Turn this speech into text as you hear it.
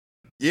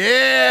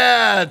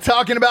Yeah,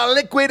 talking about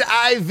liquidiv.com,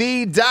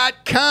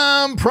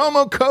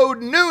 promo code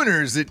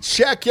Nooners at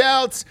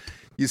checkout.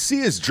 You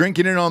see us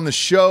drinking it on the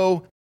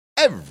show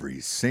every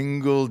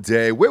single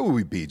day. Where would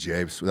we be,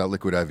 James, without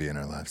Liquid IV in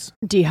our lives?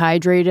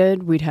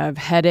 Dehydrated, we'd have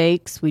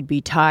headaches, we'd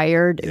be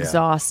tired,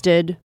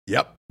 exhausted.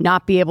 Yep.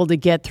 Not be able to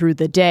get through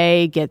the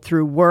day, get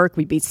through work.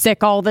 We'd be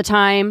sick all the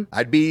time.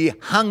 I'd be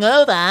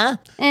hungover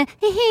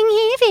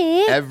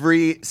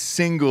every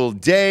single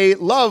day.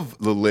 Love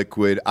the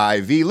Liquid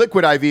IV.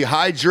 Liquid IV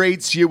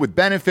hydrates you with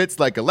benefits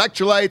like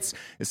electrolytes,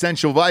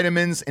 essential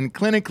vitamins, and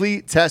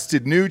clinically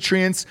tested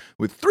nutrients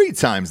with 3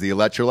 times the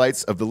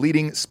electrolytes of the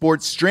leading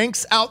sports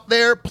drinks out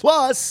there,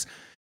 plus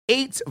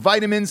 8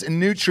 vitamins and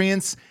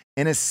nutrients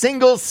in a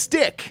single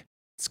stick.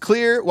 It's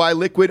clear why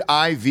Liquid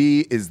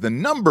IV is the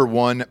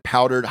 #1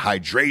 powdered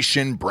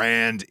hydration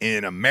brand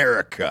in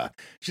America.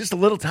 It's just a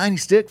little tiny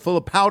stick full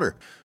of powder.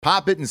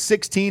 Pop it in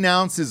 16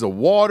 ounces of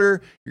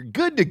water. You're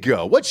good to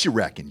go. What you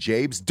reckon,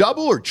 Jabes?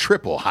 Double or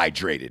triple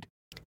hydrated?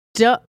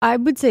 I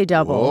would say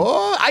double.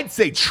 Oh, I'd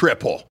say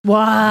triple.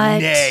 What?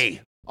 Nay,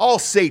 I'll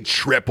say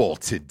triple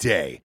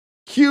today.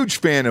 Huge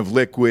fan of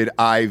Liquid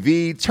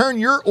IV. Turn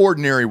your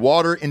ordinary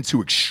water into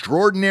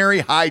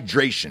extraordinary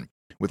hydration.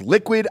 With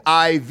Liquid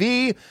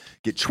IV,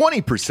 get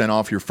 20%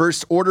 off your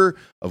first order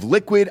of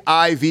Liquid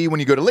IV when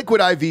you go to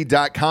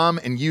liquidiv.com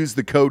and use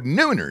the code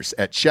Nooners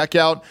at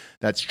checkout.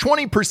 That's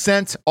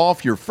 20%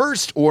 off your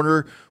first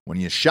order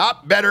when you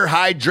shop better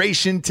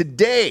hydration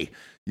today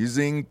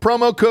using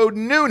promo code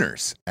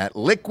Nooners at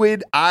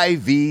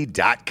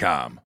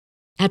liquidiv.com.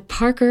 At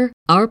Parker,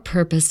 our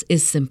purpose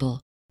is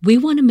simple. We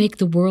want to make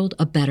the world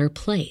a better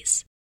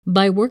place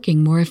by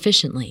working more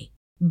efficiently,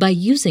 by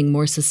using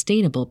more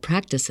sustainable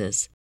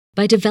practices,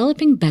 by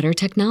developing better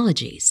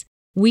technologies.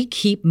 We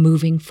keep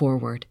moving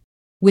forward.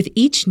 With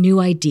each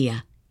new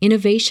idea,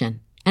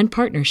 innovation, and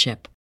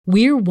partnership,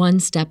 we're one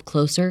step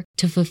closer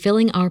to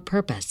fulfilling our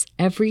purpose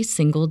every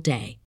single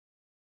day.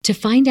 To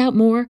find out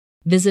more,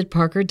 visit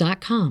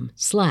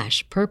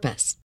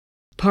parker.com/purpose.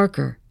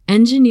 Parker,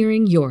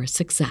 engineering your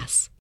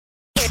success.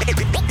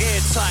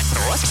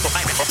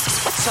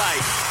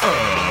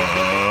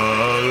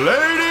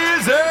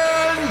 Ladies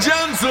and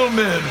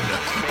gentlemen,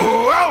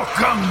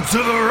 welcome to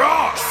the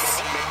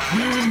Ross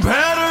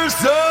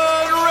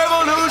Patterson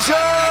Revolution!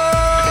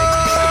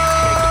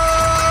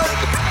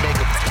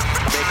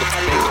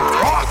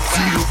 Brought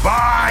to you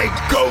by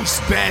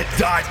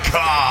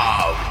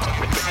GhostBed.com.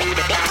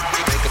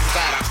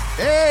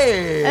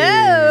 Hey!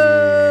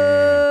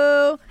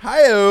 Oh!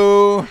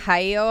 Hi-yo!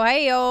 Hi-yo,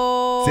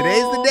 hi-yo.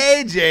 Today's the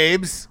day,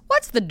 Jabes.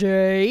 What's the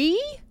day?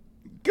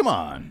 Come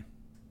on.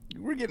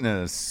 We're getting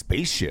a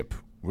spaceship.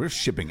 We're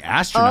shipping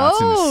astronauts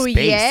into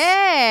space. Oh,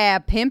 yeah.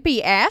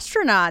 Pimpy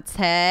astronauts,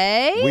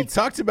 hey? We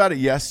talked about it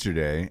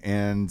yesterday,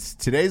 and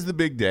today's the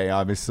big day,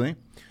 obviously.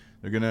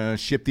 They're going to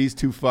ship these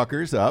 2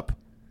 fuckers up,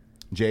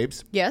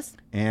 Jabes. Yes.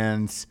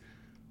 And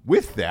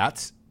with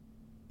that,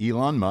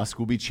 Elon Musk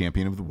will be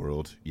champion of the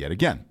world yet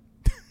again.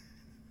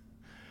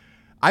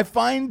 I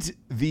find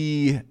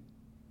the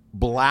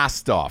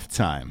blast-off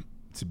time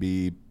to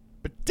be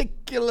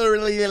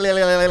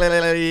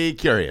particularly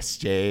curious,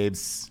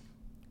 Jabes.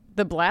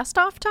 The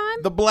blast-off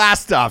time? The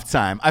blast-off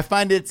time. I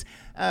find it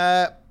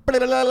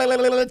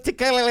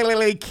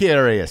particularly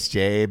curious,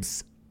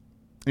 Jabes.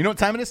 You know what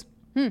time it is?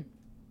 Just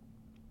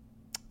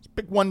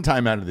pick one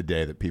time out of the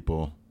day that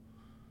people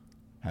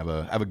have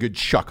a good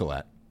chuckle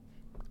at.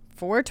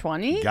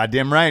 4:20?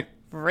 Goddamn right.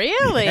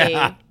 Really?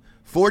 Yeah.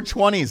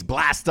 4:20's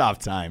blast-off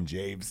time,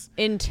 Jabes.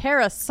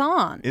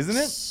 Interessant. Isn't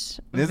it?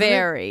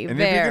 Very, and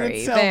very, if you're going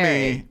to tell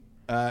very.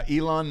 me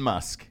Elon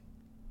Musk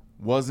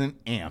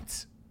wasn't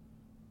amped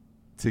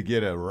to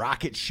get a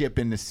rocket ship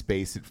into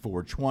space at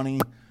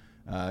 4:20,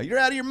 you're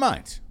out of your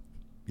mind.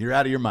 You're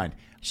out of your mind.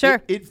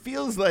 Sure. It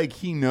feels like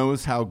he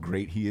knows how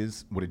great he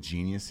is, what a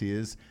genius he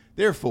is.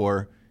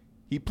 Therefore,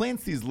 he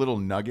plants these little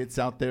nuggets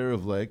out there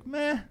of like,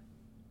 meh,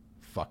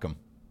 fuck him.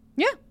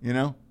 Yeah. You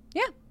know?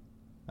 Yeah.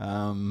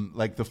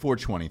 Like the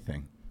 4:20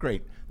 thing.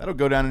 Great. That'll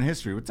go down in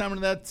history. What time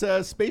did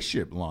that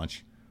spaceship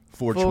launch?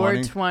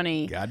 4:20.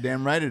 4:20.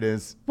 Goddamn right it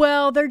is.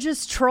 Well, they're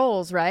just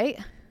trolls, right?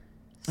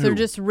 So they're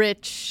just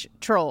rich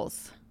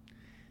trolls.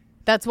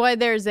 That's why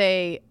there's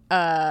a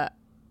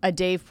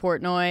Dave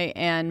Portnoy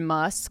and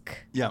Musk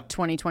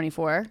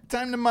 2024.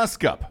 Time to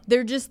Musk up.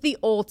 They're just the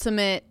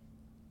ultimate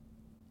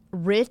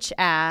rich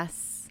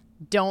ass,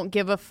 don't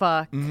give a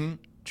fuck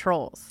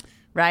trolls,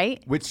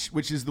 right? Which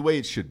is the way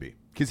it should be.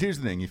 Because here's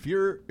the thing: if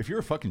you're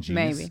a fucking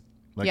genius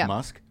like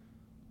Musk,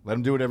 let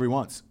him do whatever he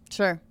wants.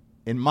 Sure.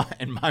 In my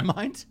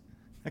mind,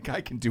 that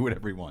guy can do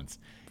whatever he wants.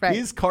 Right.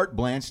 He's carte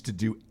blanche to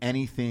do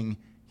anything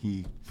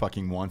he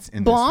fucking wants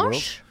in Blanche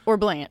this world. or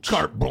Blanche?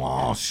 Carte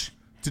blanche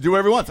to do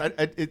whatever he wants.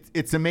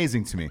 It's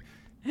amazing to me.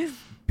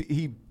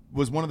 He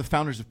was one of the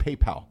founders of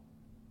PayPal,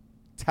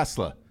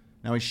 Tesla.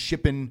 Now he's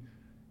shipping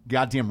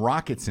goddamn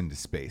rockets into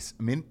space.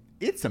 I mean,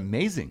 it's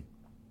amazing.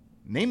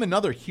 Name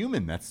another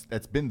human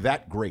that's been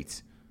that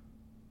great.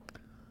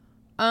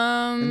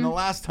 In the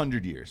last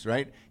 100 years,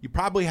 right? You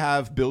probably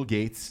have Bill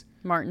Gates,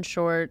 Martin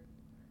Short,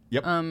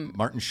 Yep.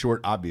 Martin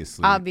Short,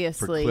 obviously.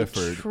 Obviously.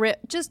 For Clifford.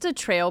 Just a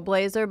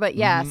trailblazer. But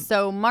yeah,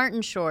 so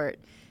Martin Short,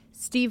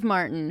 Steve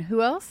Martin.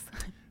 Who else?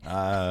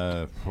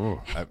 The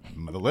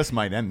list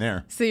might end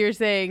there. So you're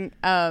saying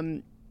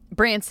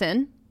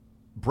Branson.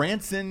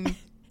 Branson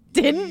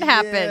didn't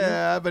happen.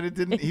 Yeah, but it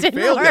didn't. He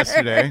didn't failed work.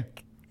 yesterday.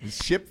 His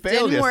ship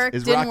failed. Didn't work.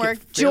 His Didn't rocket work.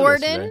 failed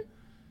Jordan. Yesterday.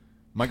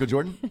 Michael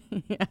Jordan.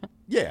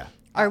 Yeah.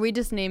 Are we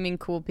just naming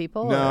cool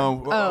people?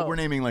 No, we're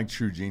naming like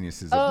true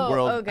geniuses of the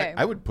world. Okay.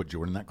 I would put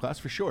Jordan in that class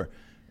for sure.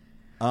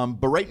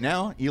 But right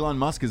now, Elon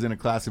Musk is in a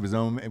class of his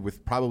own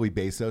with probably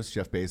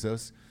Jeff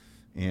Bezos,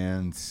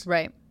 and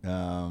right.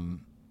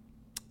 I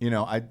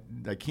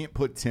can't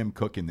put Tim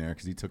Cook in there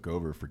because he took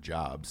over for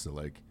Jobs. So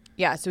like,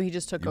 yeah, so he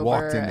just took over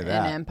walked into an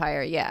that.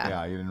 empire. Yeah,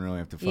 yeah, you didn't really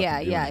have to. Fucking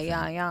yeah.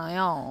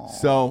 do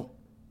So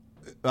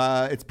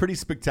it's pretty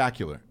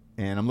spectacular,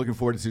 and I'm looking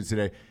forward to it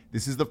today.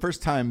 This is the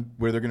first time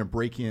where they're going to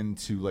break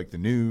into like the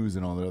news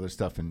and all the other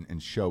stuff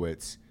and show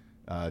it's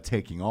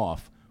taking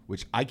off,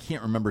 which I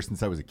can't remember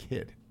since I was a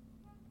kid.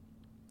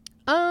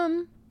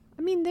 I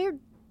mean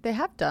they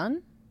have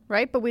done,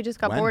 right? But we just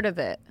got bored of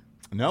it.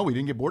 No, we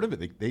didn't get bored of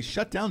it. They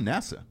shut down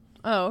NASA.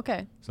 Oh,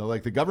 okay. So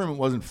like the government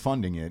wasn't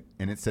funding it,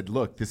 and it said,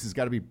 look, this has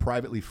got to be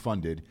privately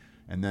funded,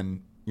 and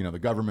then the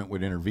government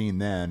would intervene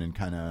then and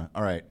kind of,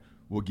 all right,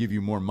 we'll give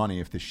you more money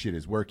if this shit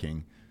is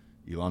working.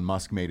 Elon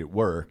Musk made it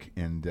work,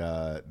 and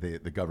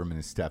the government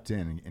has stepped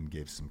in and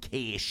gave some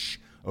cash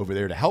over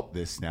there to help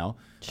this now.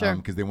 Sure.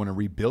 Because they want to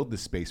rebuild the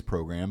space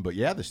program. But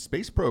yeah, the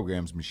space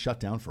program's been shut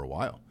down for a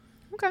while.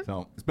 Okay.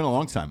 So it's been a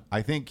long time.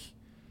 I think,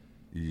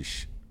 I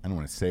don't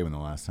want to say when the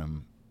last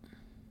time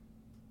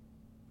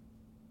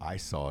I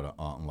saw it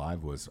on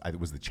live was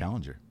the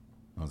Challenger.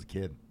 I was a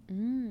kid.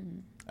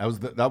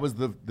 That was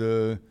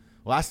the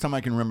last time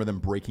I can remember them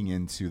breaking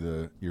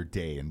into your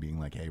day and being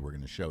like, hey, we're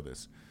going to show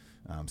this.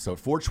 So at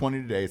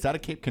 4:20 today, it's out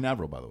of Cape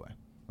Canaveral, by the way.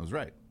 I was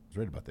right. I was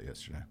right about that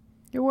yesterday.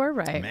 You were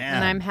right. Man.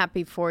 And I'm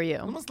happy for you.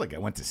 Almost like I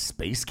went to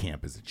space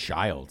camp as a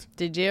child.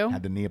 Did you?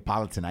 Had the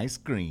Neapolitan ice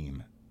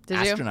cream. Did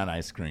Astronaut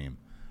ice cream.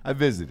 I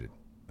visited.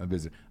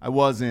 I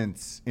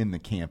wasn't in the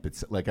camp.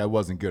 It's like I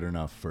wasn't good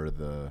enough for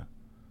the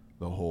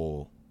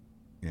whole,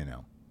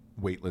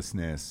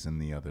 weightlessness and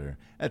the other.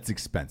 That's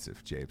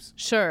expensive, Japes.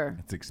 Sure.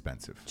 It's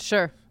expensive.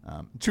 Sure.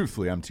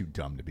 Truthfully, I'm too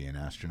dumb to be an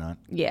astronaut.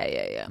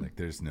 Yeah. Like,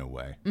 there's no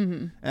way.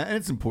 Mm-hmm. And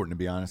it's important to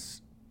be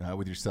honest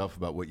with yourself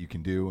about what you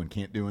can do and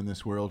can't do in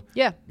this world.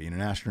 Yeah. Being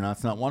an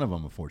astronaut's not one of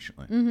them,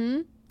 unfortunately.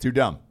 Mm-hmm. Too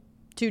dumb.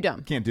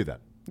 Can't do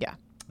that. Yeah.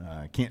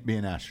 Can't be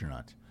an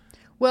astronaut.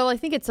 Well, I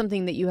think it's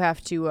something that you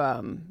have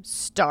to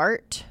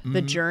start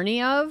the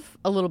journey of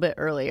a little bit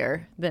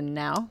earlier than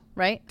now,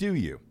 right? Do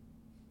you?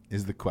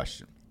 Is the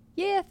question.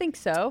 Yeah, I think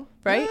so,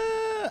 right?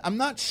 I'm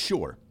not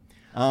sure.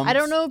 I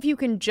don't know if you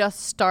can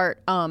just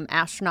start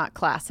astronaut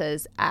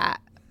classes at...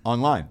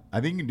 Online.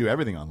 I think you can do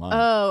everything online.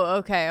 Oh,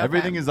 okay.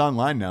 Everything is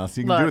online now,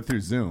 so you can do it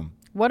through Zoom.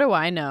 What do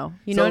I know?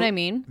 You know what I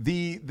mean?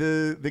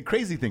 The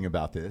crazy thing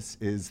about this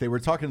is they were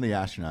talking to the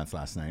astronauts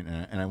last night,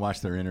 and I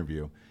watched their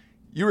interview.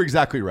 You were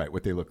exactly right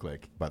what they look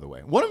like, by the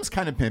way. One of them's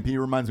kind of pimpy. He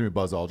reminds me of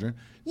Buzz Aldrin.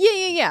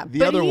 Yeah.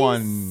 The other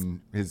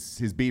one is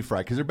his beef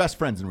fry, because they're best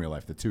friends in real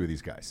life, the two of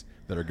these guys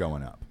that are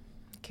going up.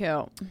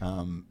 Cute.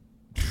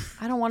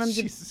 I don't want him to...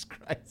 Jesus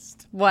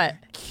Christ. What?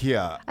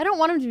 Yeah. I don't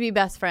want him to be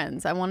best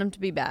friends. I want him to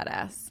be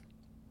badass.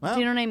 Well, do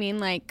you know what I mean?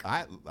 Like,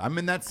 I'm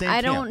in that same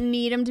I camp. don't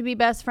need them to be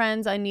best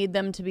friends. I need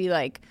them to be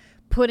like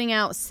putting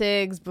out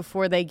cigs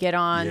before they get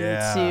on to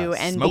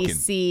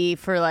NBC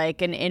for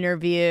like an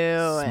interview.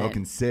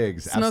 Smoking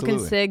cigs. Smoking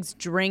Absolutely. cigs,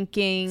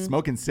 drinking.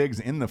 Smoking cigs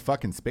in the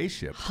fucking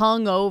spaceship.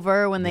 Hung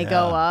over when they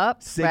go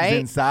up. Cigs right?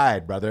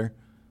 inside, brother.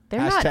 They're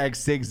Hashtag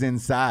cigs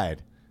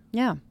inside.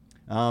 Yeah.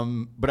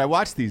 But I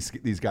watched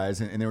these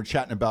guys, and they were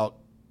chatting about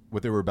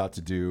what they were about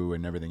to do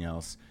and everything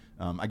else.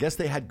 I guess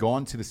they had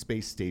gone to the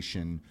space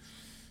station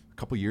a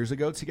couple years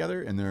ago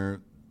together, and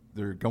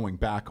they're going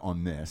back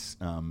on this,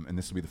 and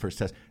this will be the first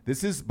test.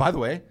 This is, by the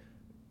way,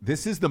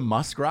 the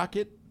Musk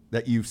rocket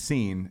that you've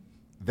seen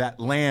that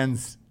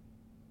lands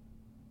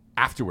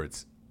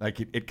afterwards. Like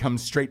it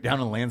comes straight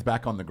down and lands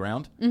back on the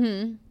ground.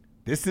 Mm-hmm.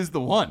 This is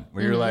the one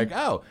where you're like,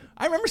 oh,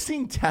 I remember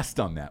seeing tests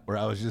on that where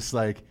I was just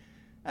like,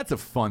 that's a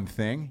fun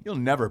thing. You'll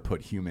never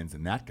put humans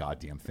in that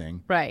goddamn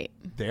thing. Right.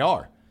 They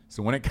are.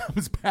 So when it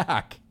comes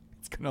back,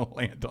 it's going to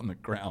land on the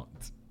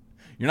ground.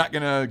 You're not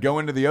going to go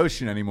into the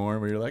ocean anymore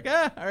where you're like,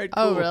 all right,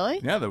 cool. Oh, really?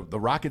 Yeah, the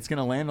rocket's going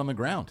to land on the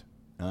ground.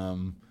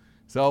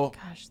 So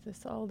gosh,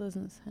 this all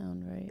doesn't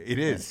sound right. It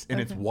is, and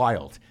it's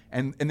wild.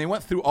 And they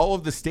went through all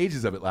of the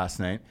stages of it last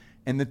night.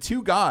 And the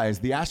two guys,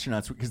 the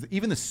astronauts, because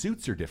even the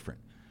suits are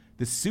different.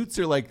 The suits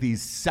are like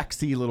these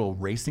sexy little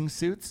racing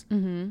suits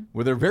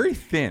where they're very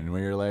thin,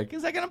 where you're like,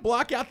 is that going to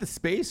block out the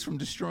space from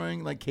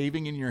destroying, like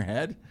caving in your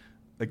head?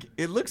 Like,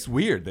 it looks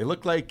weird. They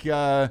look like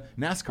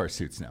NASCAR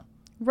suits now.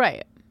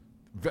 Right.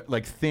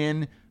 Like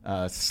thin,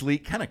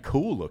 sleek, kind of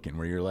cool looking,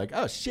 where you're like,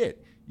 oh,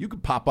 shit, you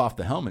could pop off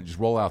the helmet and just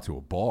roll out to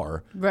a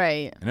bar.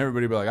 Right. And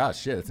everybody would be like, oh,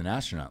 shit, it's an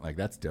astronaut. Like,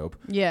 that's dope.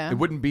 Yeah. It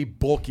wouldn't be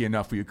bulky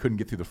enough where you couldn't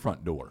get through the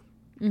front door.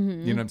 Mm-hmm.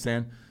 You know what I'm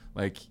saying?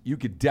 like you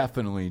could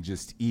definitely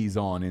just ease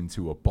on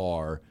into a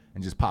bar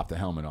and just pop the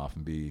helmet off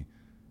and be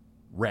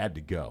rad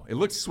to go. It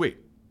looked sweet.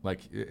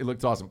 Like it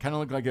looked awesome. Kind of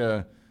looked like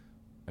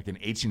an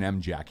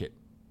H&M jacket,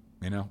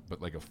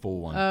 but like a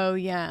full one. Oh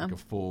yeah. Like a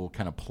full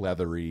kind of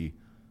pleathery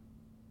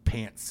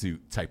pantsuit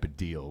type of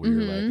deal where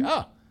you're like,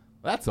 oh,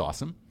 that's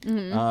awesome.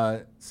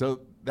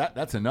 So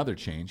that's another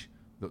change.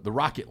 The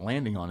rocket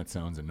landing on its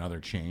own is another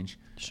change.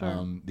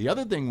 Sure. The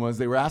other thing was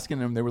they were asking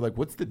them, they were like,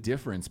 what's the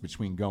difference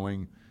between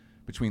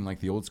like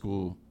the old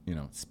school,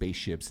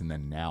 spaceships and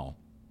then now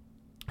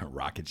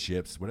rocket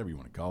ships, whatever you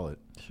want to call it.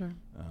 Sure.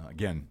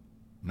 Again,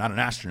 I'm not an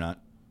astronaut.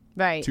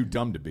 Right. Too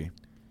dumb to be.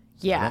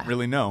 So Yeah. I don't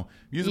really know.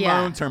 Using my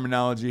own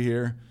terminology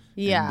here.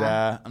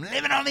 Yeah. And, I'm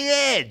living on the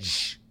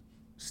edge,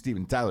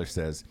 Steven Tyler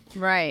says.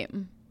 Right.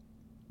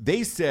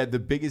 They said the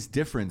biggest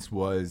difference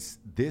was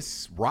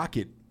this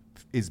rocket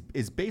is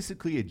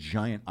basically a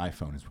giant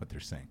iPhone is what they're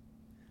saying.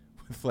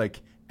 With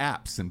like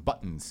apps and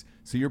buttons.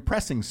 So you're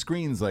pressing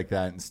screens like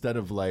that instead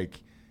of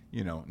like,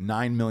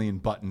 9 million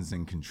buttons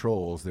and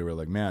controls. They were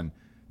like, man,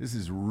 this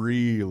is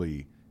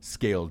really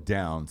scaled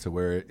down to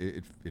where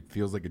it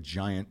feels like a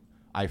giant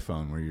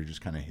iPhone where you're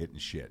just kind of hitting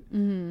shit.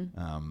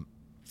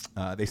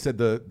 They said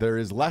there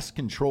is less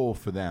control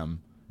for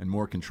them and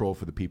more control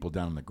for the people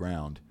down on the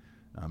ground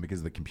because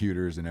of the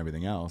computers and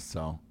everything else.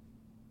 So,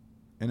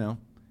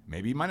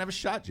 maybe you might have a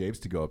shot, Jabes,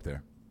 to go up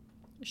there.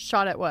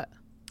 Shot at what?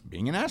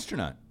 Being an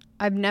astronaut.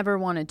 I've never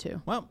wanted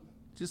to. Well,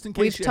 just in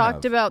case We've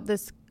talked about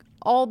this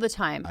all the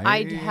time.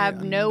 I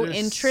have no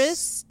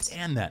interest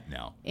that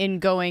now. in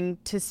going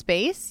to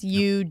space.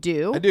 You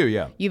do. I do,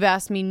 yeah. You've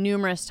asked me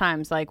numerous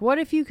times, like, what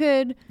if you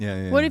could?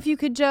 What if you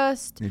could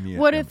just? Yeah,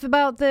 what if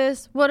about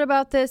this? What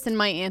about this? And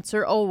my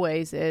answer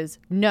always is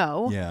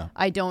no. Yeah.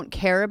 I don't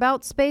care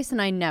about space,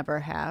 and I never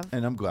have.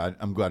 And I'm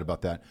glad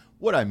about that.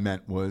 What I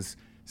meant was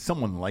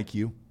someone like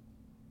you,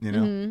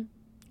 And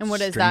what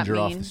does that stranger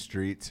off mean? the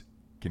street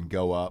can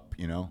go up,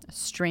 A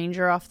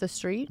stranger off the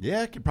street?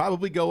 Yeah, it could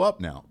probably go up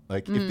now.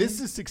 Like, if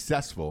this is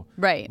successful,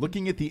 Right.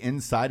 looking at the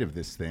inside of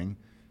this thing,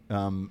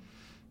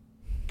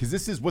 because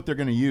this is what they're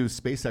going to use,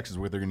 SpaceX is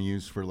what they're going to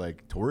use for,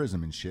 like,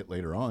 tourism and shit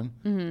later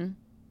on.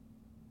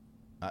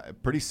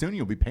 Pretty soon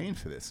you'll be paying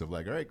for this. So,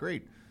 like, all right,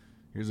 great.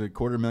 Here's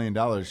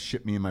 $250,000,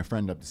 ship me and my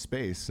friend up to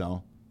space.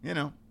 So,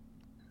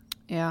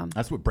 Yeah.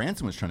 that's what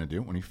Branson was trying to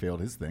do when he failed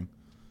his thing,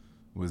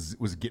 was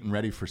getting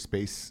ready for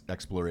space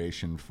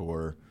exploration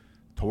for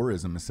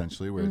tourism,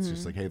 essentially, where it's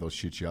just like, hey, they'll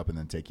shoot you up and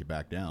then take you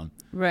back down.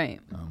 Right.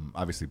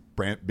 Obviously,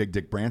 Big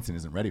Dick Branson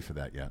isn't ready for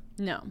that yet.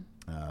 No.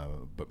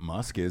 But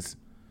Musk is.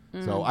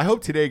 So I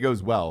hope today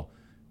goes well.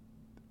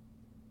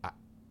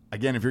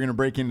 Again, if you're going to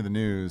break into the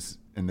news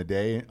in the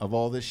day of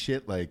all this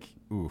shit, like,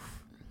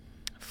 oof.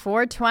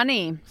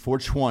 420.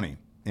 420.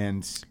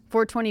 And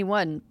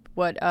 421.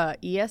 What,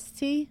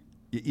 EST?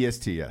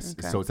 EST, yes.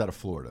 Okay. So it's out of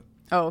Florida.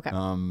 Oh, okay.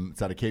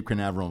 It's out of Cape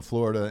Canaveral in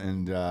Florida.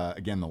 And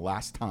again, the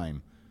last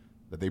time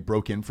that they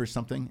broke in for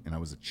something, and I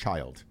was a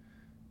child,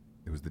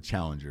 it was the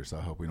Challenger. So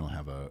I hope we don't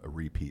have a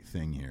repeat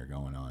thing here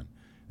going on.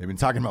 They've been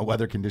talking about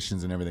weather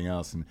conditions and everything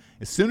else. And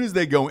as soon as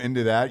they go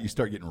into that, you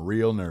start getting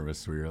real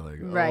nervous where you're like,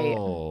 Right.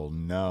 oh,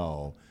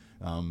 no.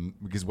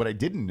 Because what I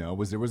didn't know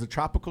was there was a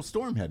tropical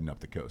storm heading up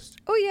the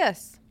coast. Oh,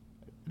 yes.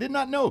 I did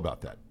not know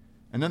about that.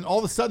 And then all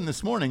of a sudden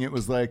this morning, it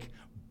was like,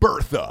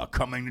 Bertha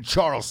coming to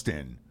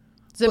Charleston.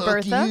 Is it Fuck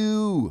Bertha?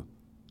 you.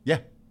 Yeah.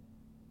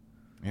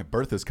 Yeah,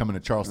 Bertha's coming to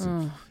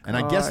Charleston. And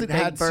I guess it Big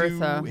had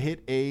Bertha. to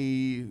hit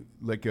a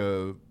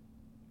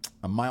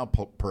mile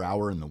per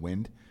hour in the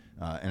wind.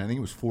 And I think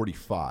it was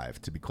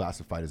 45 to be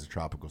classified as a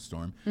tropical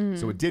storm.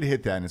 So it did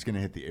hit that, and it's going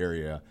to hit the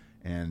area.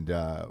 And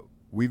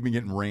we've been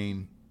getting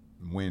rain,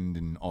 wind,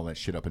 and all that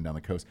shit up and down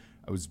the coast.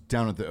 I was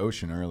down at the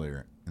ocean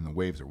earlier, and the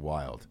waves are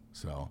wild.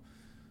 So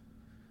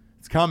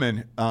it's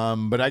coming.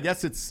 But I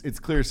guess it's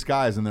clear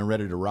skies, and they're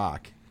ready to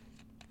rock.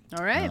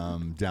 All right.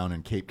 Down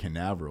in Cape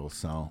Canaveral.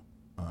 So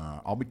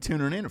I'll be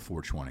tuning in at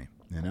 420,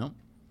 A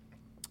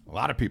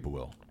lot of people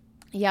will.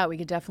 Yeah, we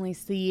could definitely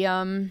see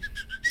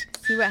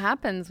what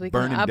happens. We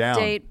Burning can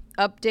down.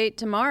 update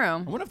tomorrow.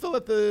 I wonder if they'll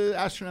let the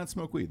astronauts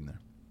smoke weed in there.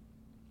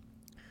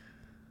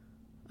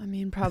 I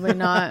mean, probably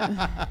not.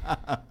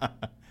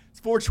 It's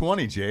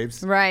 420,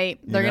 Jabes. Right.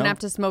 They're know? going to have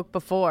to smoke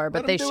before,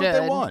 but Let they them should. do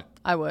what they want.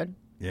 I would.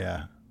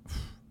 Yeah.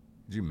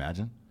 Could you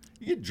imagine?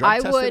 You get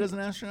drug tested would. as an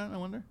astronaut, I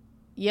wonder?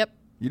 Yep.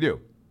 You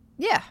do?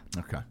 Yeah.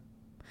 Okay.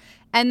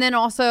 And then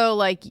also,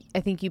 like,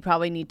 I think you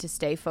probably need to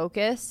stay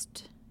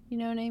focused. You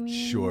know what I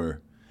mean?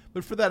 Sure.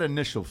 But for that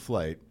initial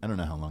flight, I don't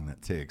know how long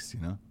that takes, to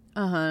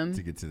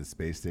get to the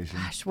space station.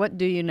 Gosh, what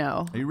do you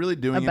know Are you really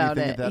doing about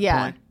anything it? at that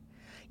Yeah. point?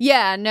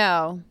 Yeah,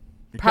 no.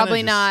 You're Probably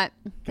kinda not.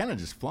 Kind of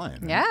just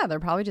flying. Right? Yeah, they're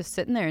probably just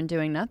sitting there and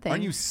doing nothing.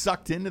 Aren't you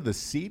sucked into the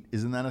seat?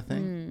 Isn't that a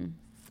thing?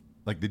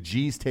 Like the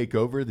G's take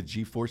over, the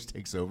G-force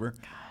takes over.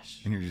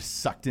 Gosh. And you're just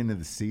sucked into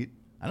the seat.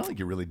 I don't think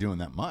you're really doing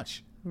that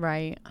much.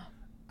 Right.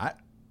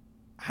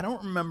 I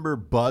don't remember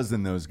Buzz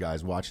and those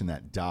guys watching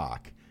that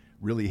doc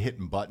really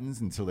hitting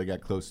buttons until they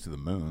got close to the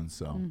moon.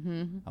 So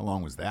how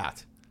long was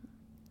that?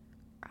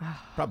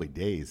 Probably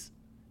days.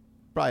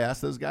 Probably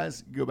ask those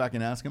guys. Go back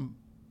and ask them.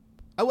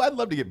 I'd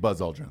love to get Buzz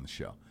Aldrin on the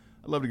show.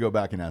 I'd love to go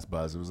back and ask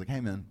Buzz. It was like,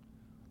 hey, man,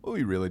 what were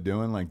you really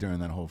doing like during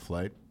that whole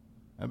flight?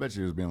 I bet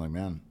you he was being like,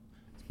 man,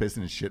 I was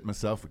pissing and shit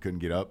myself. We couldn't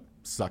get up,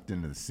 sucked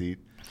into the seat.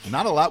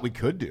 Not a lot we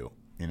could do,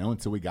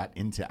 until we got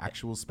into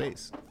actual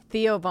space.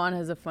 Theo Von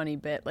has a funny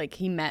bit. Like,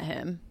 he met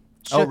him,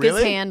 shook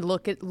his hand,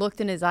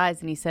 looked in his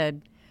eyes, and he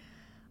said,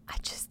 I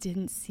just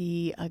didn't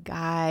see a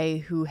guy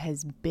who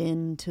has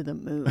been to the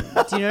moon.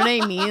 Do you know what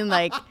I mean?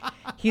 Like,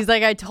 he's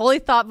like, I totally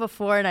thought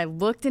before, and I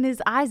looked in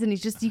his eyes, and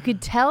you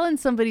could tell in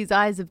somebody's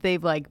eyes if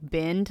they've like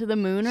been to the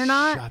moon or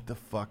not. Shut the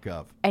fuck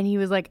up. And he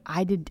was like,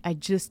 I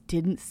just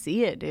didn't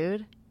see it,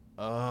 dude.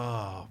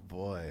 Oh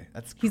boy,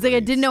 that's. He's great.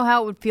 like, I didn't know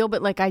how it would feel,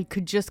 but like I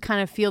could just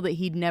kind of feel that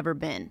he'd never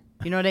been.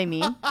 You know what I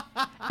mean?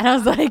 And I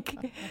was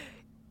like,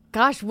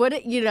 gosh,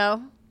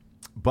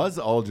 Buzz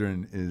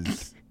Aldrin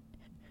is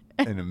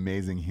an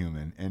amazing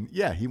human, and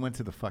yeah, he went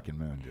to the fucking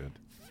moon, dude.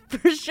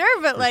 For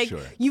sure, but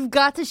you've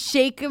got to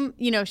shake him,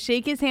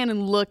 shake his hand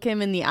and look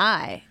him in the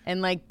eye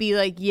and like be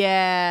like,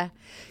 yeah,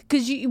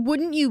 because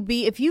wouldn't you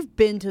be if you've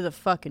been to the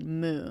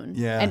fucking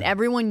moon, and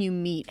everyone you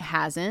meet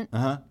hasn't,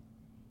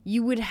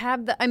 you would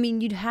have that. I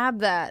mean, you'd have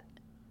that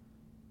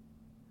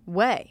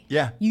way.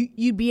 Yeah,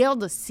 you'd be able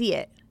to see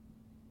it.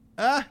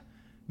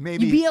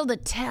 Maybe you'd be able to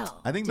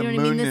tell. I think Do you know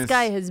what I mean? This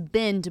guy has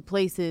been to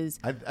places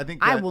I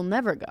think I will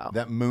never go.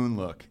 That moon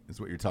look is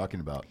what you're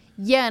talking about.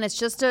 Yeah, and it's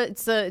just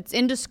it's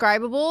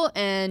indescribable,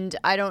 and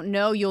I don't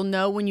know. You'll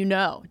know when you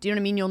know. Do you know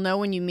what I mean? You'll know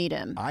when you meet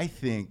him. I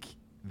think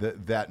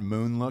that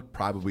moon look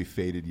probably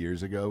faded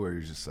years ago, where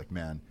you're just like,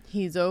 man,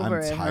 he's over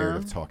it. I'm tired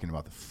of talking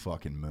about the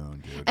fucking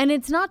moon, dude. And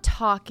it's not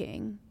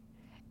talking.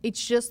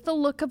 It's just the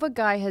look of a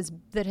guy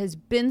that has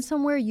been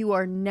somewhere you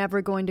are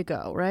never going to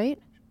go, right?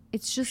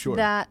 It's just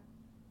that.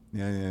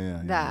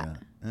 Yeah.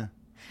 Yeah.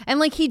 And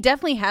like he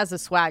definitely has a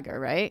swagger,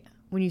 right?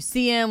 When you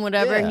see him,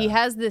 whatever, he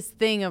has this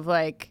thing of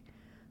like,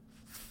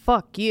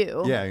 fuck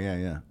you.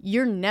 Yeah.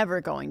 You're never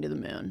going to the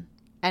moon.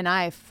 And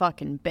I've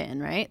fucking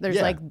been, right?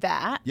 There's like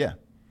that. Yeah.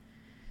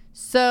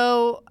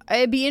 So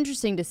it'd be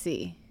interesting to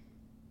see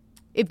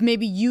if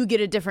maybe you get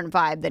a different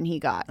vibe than he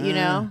got,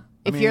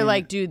 If you're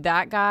like, dude,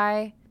 that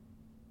guy,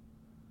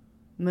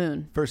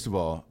 moon. First of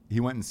all, he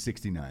went in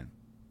 69,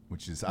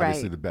 which is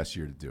obviously the best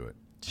year to do it.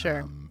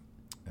 Sure.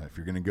 If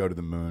you're going to go to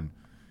the moon,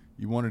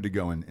 you wanted to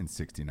go in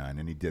 69,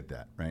 and he did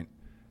that, right?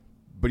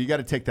 But you got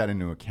to take that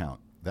into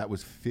account. That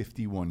was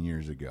 51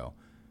 years ago.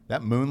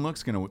 That moon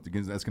look's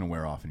that's gonna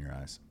wear off in your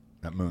eyes.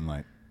 That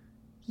moonlight.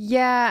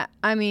 Yeah,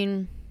 I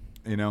mean,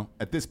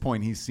 at this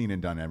point, he's seen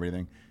and done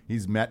everything.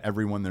 He's met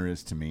everyone there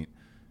is to meet.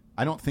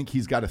 I don't think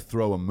he's got to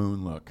throw a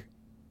moon look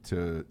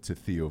to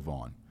Theo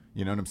Von.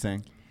 You know what I'm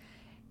saying?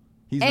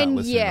 He's not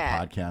listening to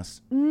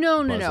podcasts.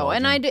 No.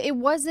 And it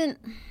wasn't.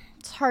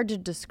 It's hard to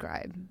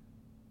describe.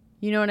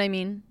 You know what I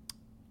mean?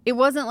 It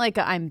wasn't like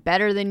I'm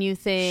better than you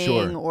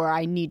thing or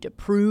I need to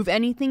prove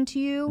anything to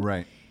you.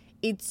 Right.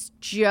 It's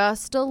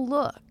just a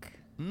look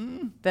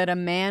that a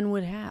man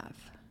would have.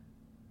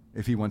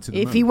 If he went to the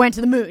moon. If he went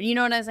to the moon. You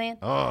know what I'm saying?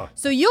 Oh,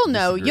 so you'll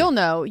know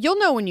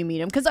when you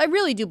meet him. Because I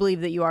really do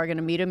believe that you are going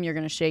to meet him. You're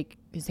going to shake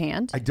his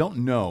hand. I don't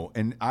know.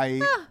 And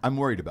I'm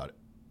worried about it.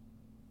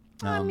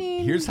 I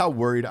mean. Here's how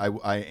worried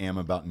I am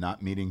about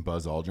not meeting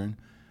Buzz Aldrin.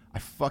 I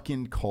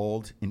fucking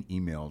called and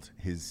emailed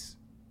his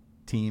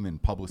team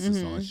and publicists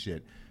and all this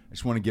shit. I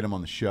just want to get him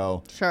on the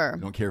show. Sure. I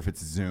don't care if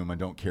it's Zoom. I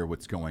don't care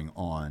what's going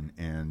on.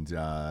 And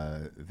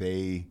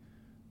they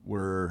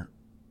were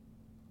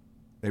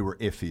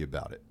iffy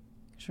about it.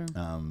 Sure.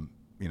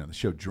 The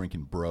show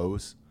Drinking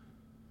Bros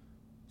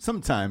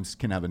sometimes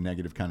can have a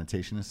negative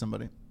connotation to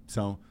somebody.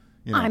 So,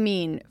 I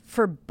mean,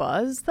 for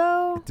Buzz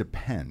though, it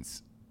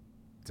depends.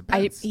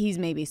 He's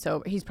maybe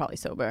sober. He's probably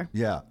sober.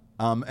 Yeah.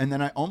 And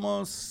then I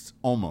almost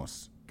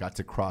got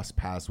to cross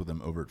paths with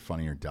him over at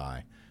Funny or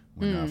Die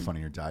when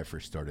Funny or Die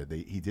first started.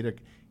 He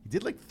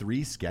did like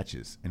 3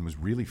 sketches and was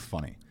really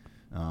funny,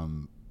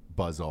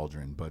 Buzz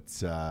Aldrin.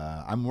 But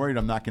I'm worried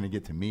I'm not going to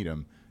get to meet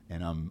him,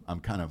 and I'm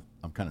kind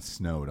of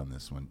snowed on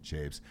this one,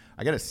 Jabes.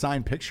 I got a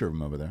signed picture of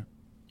him over there.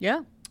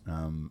 Yeah.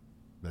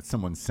 That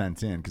someone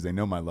sent in because they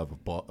know my love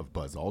of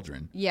Buzz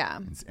Aldrin. Yeah.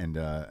 And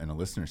a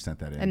listener sent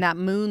that in. And that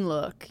moon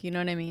look, you know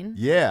what I mean?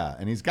 Yeah,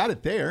 and he's got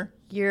it there.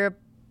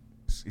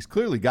 He's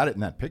clearly got it in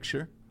that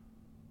picture.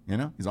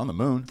 He's on the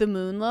moon. The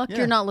moon look? Yeah.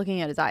 You're not looking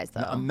at his eyes,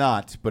 though. No, I'm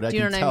not, but I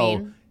can tell. I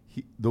mean?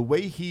 The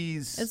way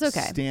he's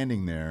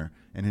standing there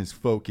and his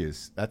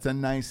focus, that's a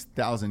nice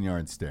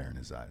 1,000-yard stare in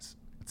his eyes.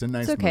 It's a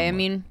nice It's okay. moon look. I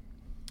mean,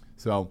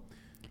 so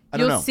I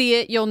don't know. You'll see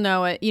it. You'll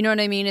know it. You know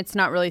what I mean? It's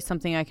not really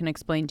something I can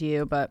explain to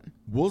you, but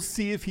we'll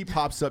see if he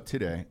pops up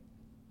today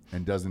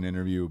and does an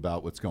interview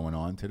about what's going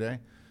on today.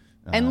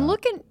 And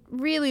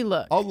really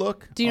look. I'll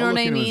look. Do you know what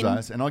I mean? His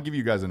eyes, and I'll give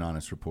you guys an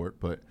honest report.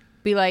 But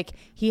be like,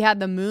 he had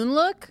the moon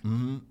look,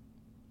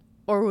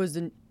 or was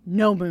it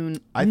no moon?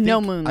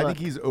 No moon look. I think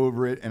he's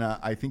over it, and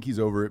I think he's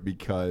over it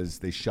because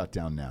they shut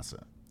down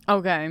NASA.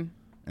 Okay.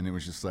 And it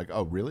was just like,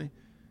 oh, really?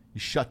 You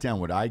shut down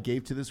what I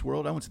gave to this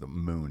world? I went to the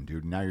moon,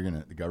 dude. Now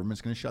the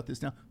government's gonna shut this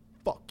down?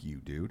 fuck you,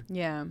 dude.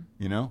 Yeah.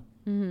 You know?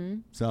 Mm-hmm.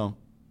 So,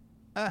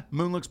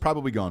 Moonlook's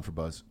probably gone for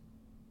Buzz.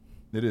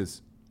 It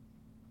is.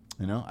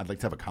 You know, I'd like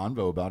to have a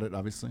convo about it,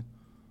 obviously.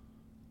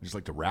 I'd just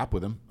like to rap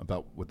with him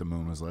about what the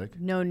moon was like.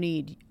 No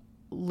need.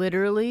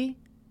 Literally.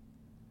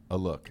 A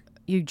look.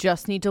 You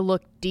just need to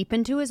look deep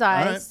into his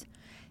eyes. Right.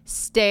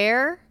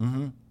 Stare.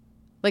 Mm-hmm.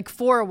 Like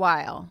for a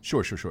while.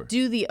 Sure.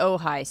 Do the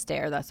Ojai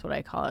stare. That's what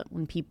I call it.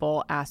 When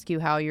people ask you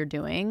how you're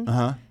doing.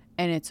 Uh-huh.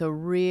 And it's a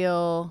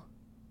real,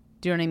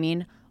 do you know what I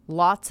mean?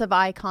 Lots of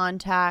eye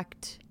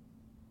contact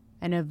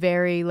and a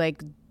very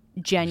like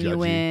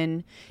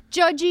genuine,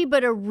 judgy,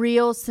 but a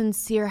real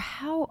sincere,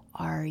 how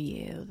are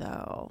you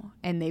though?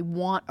 And they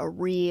want a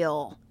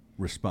real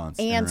response.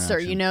 Answer.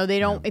 You know, they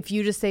don't, if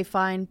you just say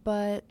fine,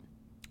 but.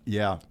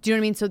 Yeah. Do you know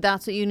what I mean? So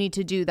that's what you need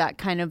to do. That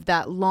kind of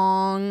that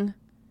long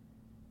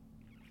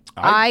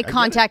eye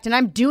contact. And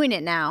I'm doing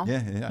it now.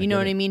 Yeah. You know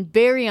what I mean?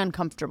 Very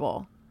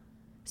uncomfortable.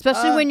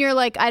 Especially when you're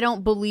like, I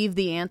don't believe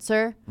the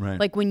answer. Right.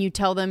 Like when you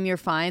tell them you're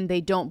fine,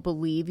 they don't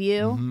believe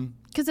you.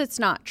 Because it's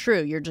not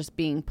true. You're just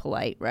being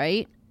polite,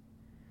 right?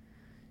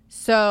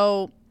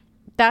 So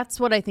that's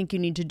what I think you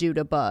need to do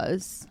to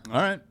Buzz.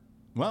 All right.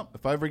 Well,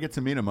 if I ever get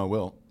to meet him, I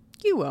will.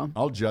 You will.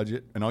 I'll judge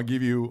it, and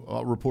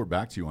I'll report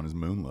back to you on his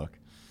moon look.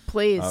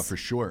 Please. For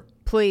sure.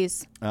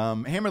 Please.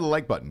 Hammer the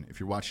like button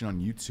if you're watching on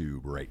YouTube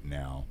right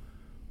now.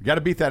 We got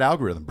to beat that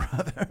algorithm,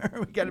 brother.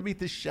 We got to beat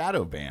this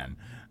shadow ban.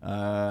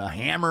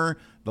 Hammer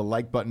the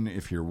like button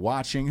if you're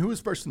watching. Who was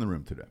first in the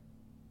room today?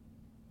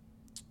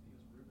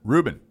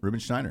 Ruben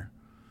Steiner.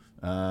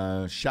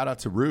 Shout out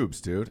to Rubes,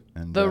 dude.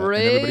 And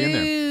everybody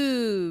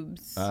in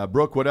there.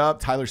 Brooke, what up?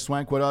 Tyler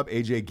Swank, what up?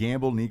 AJ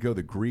Gamble, Nico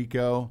the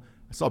Greco.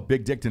 I saw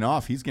Big Dick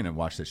Danoff. He's going to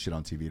watch that shit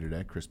on TV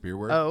today. Chris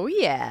Beerworth. Oh,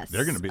 yes.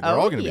 They're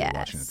all going to be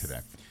watching it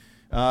today.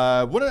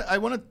 I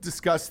want to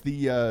discuss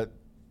the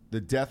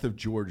death of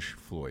George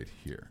Floyd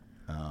here,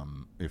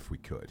 if we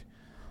could.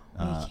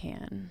 We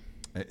can.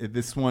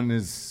 This one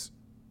is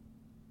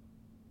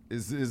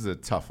a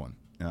tough one.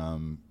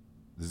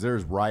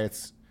 There's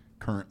riots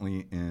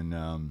currently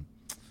in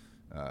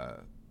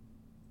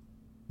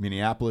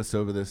Minneapolis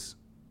over this,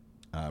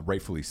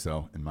 rightfully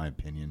so, in my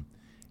opinion.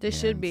 They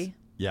should be.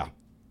 Yeah.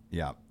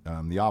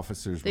 The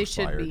officers they were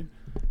should fired. Be.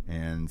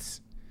 And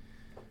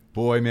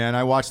boy, man,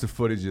 I watched the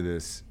footage of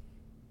this.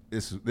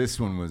 This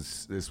one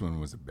was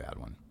a bad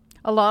one.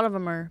 A lot of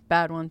them are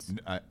bad ones.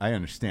 I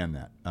understand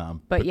that.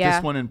 But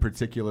this one in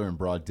particular in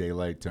broad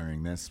daylight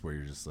during this, where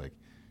you're just like,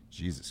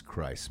 Jesus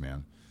Christ,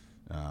 man.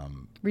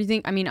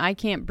 Breathing. I mean, I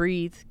can't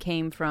breathe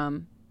came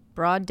from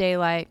broad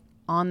daylight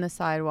on the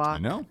sidewalk. I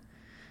know.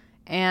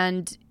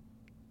 And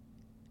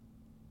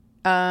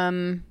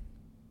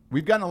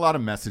we've gotten a lot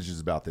of messages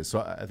about this, so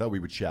I thought we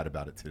would chat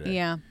about it today.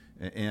 Yeah.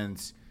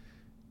 And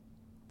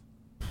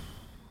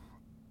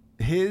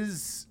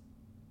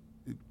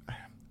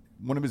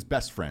one of his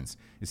best friends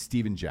is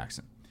Steven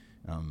Jackson.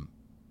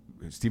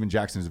 Steven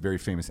Jackson is a very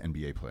famous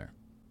NBA player,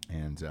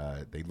 and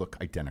they look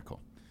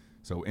identical.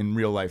 So in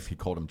real life, he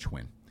called him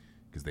twin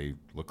because they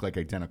look like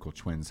identical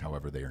twins.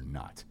 However, they are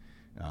not.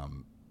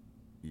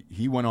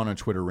 He went on a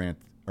Twitter rant,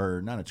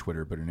 or not a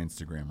Twitter, but an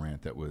Instagram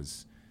rant that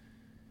was,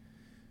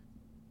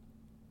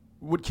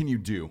 what can you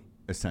do,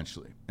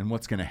 essentially? And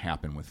what's going to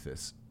happen with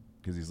this?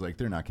 Because he's like,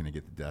 they're not going to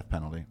get the death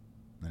penalty.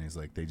 And he's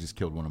like, they just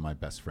killed one of my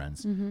best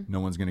friends. Mm-hmm.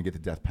 No one's going to get the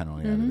death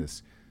penalty out of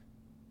this.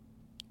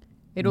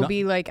 It'll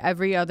be like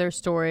every other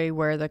story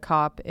where the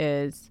cop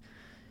is,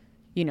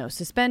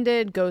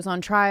 suspended, goes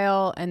on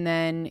trial, and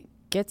then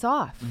gets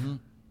off. Mm-hmm.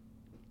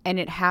 And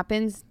it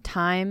happens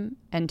time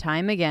and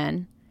time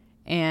again.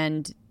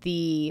 And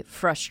the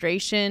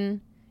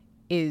frustration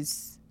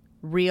is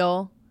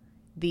real.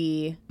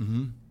 The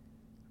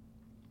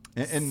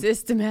and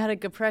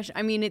systematic oppression.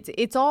 I mean,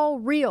 it's all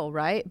real,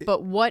 right?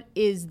 But what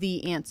is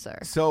the answer?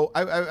 So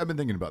I've been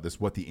thinking about this,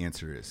 what the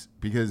answer is.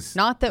 Because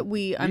not that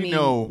we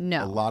know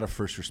a lot of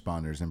first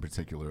responders, in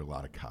particular, a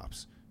lot of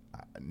cops.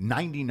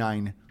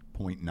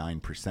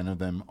 99.9% of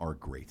them are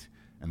great,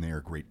 and they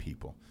are great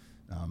people.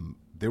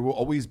 There will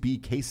always be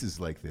cases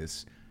like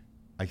this,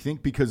 I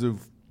think, because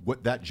of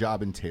what that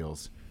job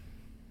entails,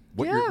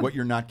 what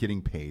you're not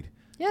getting paid.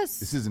 Yes.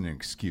 This isn't an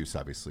excuse,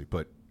 obviously,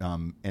 but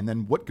and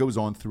then what goes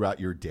on throughout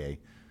your day,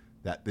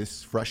 that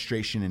this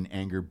frustration and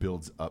anger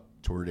builds up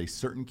toward a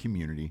certain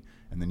community,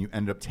 and then you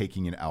end up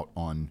taking it out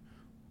on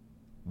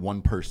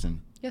one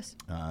person. Yes.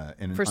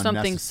 In for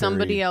something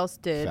somebody else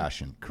did.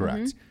 Fashion,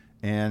 correct.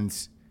 Mm-hmm.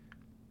 And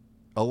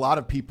a lot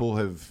of people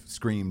have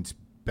screamed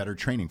better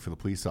training for the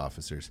police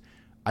officers.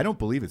 I don't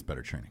believe it's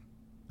better training,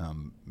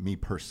 me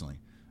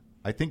personally.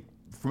 I think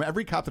from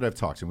every cop that I've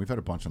talked to, and we've had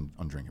a bunch on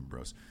Drinking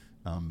Bros,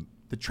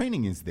 the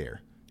training is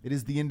there. It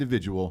is the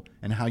individual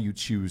and how you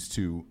choose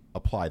to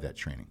apply that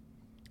training,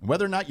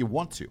 whether or not you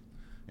want to,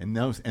 in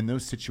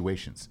those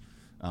situations.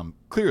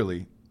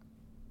 Clearly,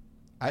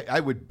 I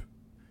would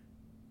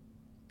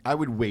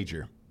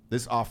wager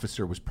this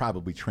officer was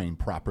probably trained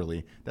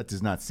properly. That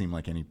does not seem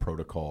like any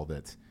protocol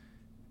that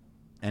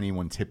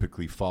anyone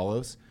typically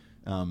follows.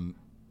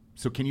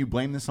 So can you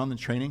blame this on the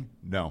training?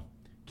 No.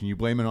 Can you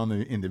blame it on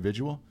the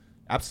individual?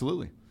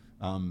 Absolutely.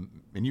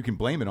 and you can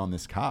blame it on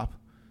this cop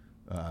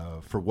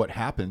for what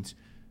happened,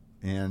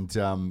 and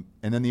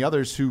then the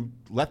others who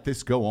let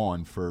this go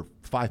on for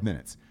 5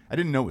 minutes. I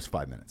didn't know it was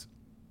 5 minutes.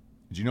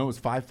 Did you know it was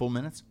 5 full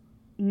minutes?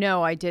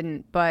 No, I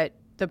didn't. But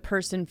the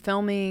person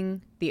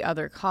filming, the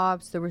other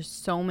cops, there were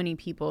so many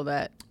people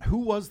that... Who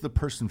was the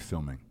person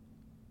filming?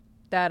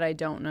 That I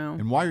don't know.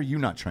 And why are you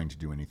not trying to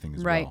do anything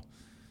as well?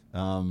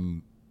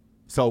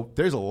 So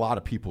there's a lot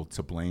of people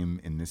to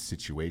blame in this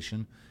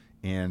situation.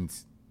 And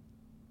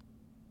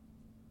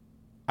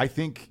I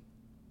think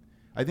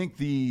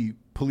the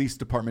police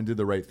department did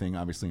the right thing,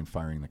 obviously, in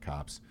firing the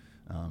cops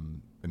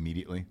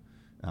immediately.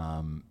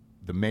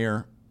 The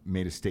mayor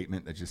made a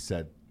statement that just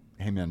said,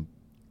 hey, man.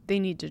 They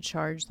need to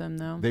charge them,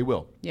 though. They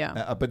will.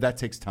 Yeah. But that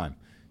takes time.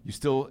 You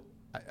still,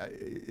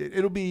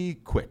 it'll be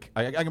quick.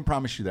 I can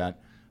promise you that.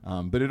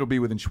 But it'll be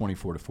within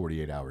 24 to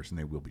 48 hours, and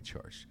they will be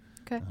charged.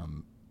 Okay.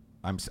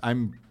 I'm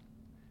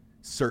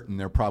certain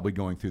they're probably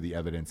going through the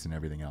evidence and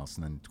everything else,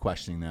 and then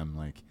questioning them.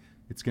 Like,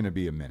 it's going to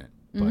be a minute.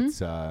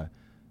 Mm-hmm.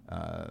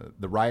 But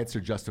the riots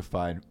are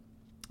justified.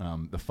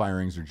 The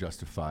firings are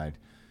justified,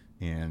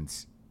 and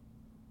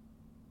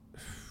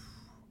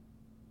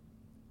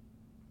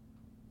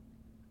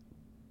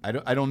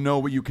I don't know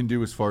what you can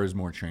do as far as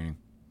more training.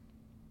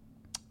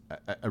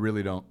 I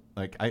really don't.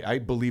 Like, I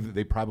believe that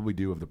they probably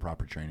do have the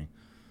proper training,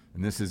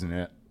 and this isn't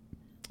it.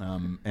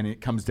 And it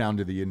comes down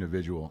to the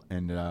individual.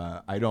 And I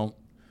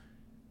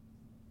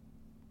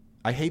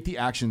hate the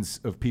actions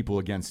of people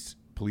against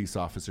police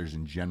officers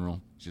in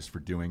general, just for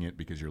doing it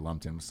because you're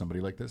lumped in with somebody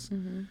like this.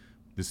 Mm-hmm.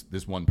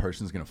 This one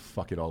person's going to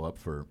fuck it all up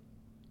for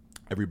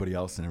everybody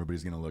else, and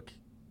everybody's going to look,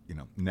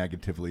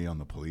 negatively on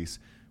the police,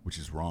 which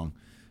is wrong.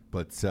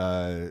 But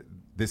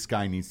this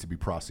guy needs to be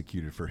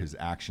prosecuted for his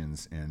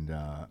actions, and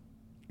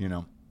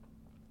you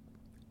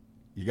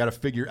got to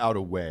figure out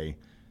a way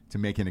to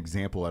make an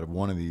example out of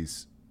one of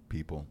these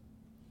people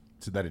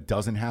so that it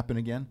doesn't happen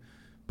again.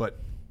 But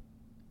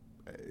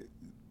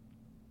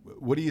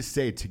what do you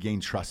say to gain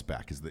trust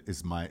back is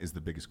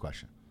the biggest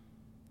question.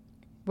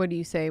 What do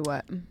you say?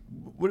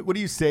 What do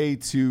you say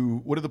to,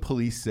 what do the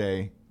police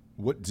say?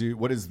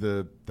 What is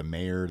the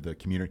mayor, the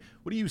community?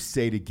 What do you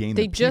say to gain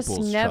the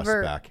people's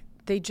trust back?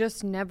 They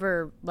just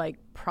never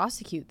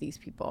prosecute these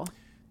people.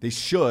 They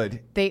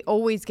should. They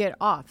always get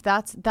off.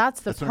 That's the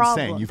problem. What I'm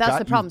saying. That's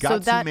the problem.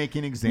 You've got to make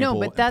an example. No,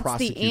 but that's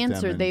the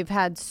answer. They've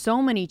had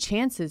so many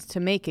chances to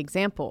make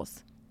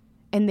examples,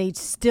 and they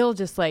still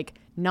just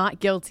not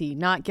guilty,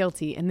 not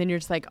guilty. And then you're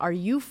just like, are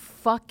you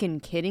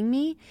fucking kidding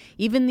me?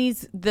 Even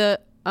the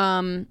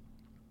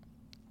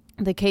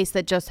case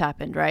that just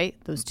happened, right?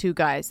 Those two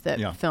guys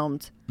that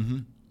filmed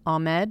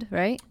Ahmed,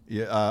 right?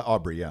 Yeah,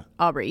 Aubrey. Yeah.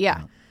 Aubrey.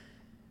 Yeah.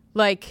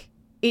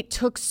 It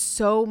took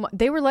so much.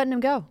 They were letting him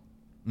go.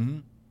 Mm-hmm.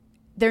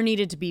 There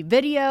needed to be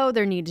video.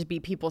 There needed to be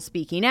people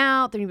speaking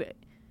out.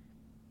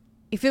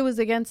 If it was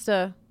against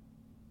a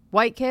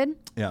white kid,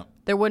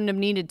 there wouldn't have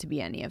needed to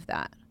be any of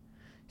that.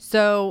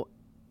 So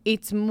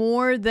it's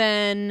more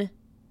than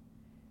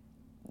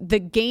the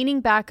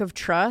gaining back of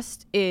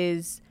trust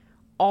is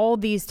all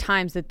these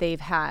times that they've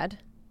had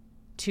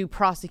to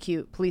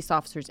prosecute police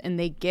officers, and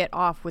they get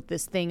off with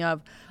this thing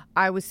of,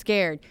 I was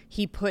scared.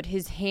 He put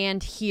his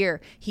hand here.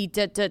 He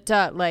they're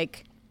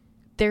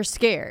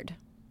scared.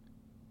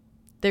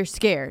 They're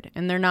scared,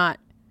 and they're not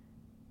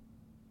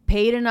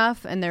paid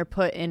enough, and they're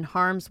put in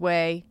harm's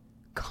way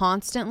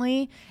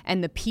constantly,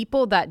 and the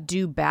people that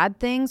do bad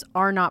things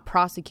are not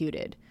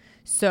prosecuted.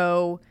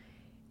 So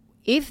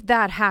if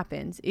that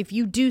happens, if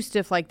you do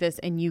stuff like this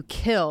and you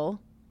kill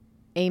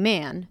a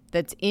man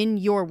that's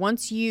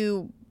once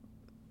you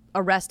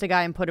arrest a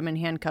guy and put him in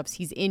handcuffs,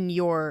 he's in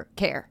your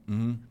care.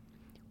 Mm-hmm.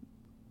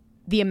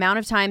 The amount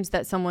of times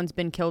that someone's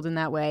been killed in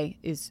that way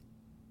is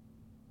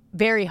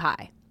very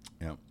high.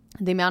 Yeah.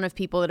 The amount of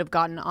people that have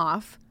gotten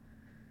off,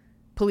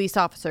 police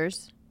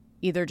officers,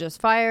 either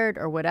just fired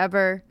or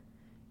whatever,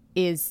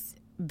 is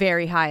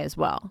very high as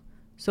well.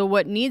 So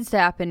what needs to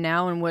happen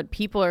now, and what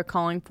people are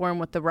calling for and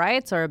what the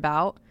riots are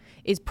about,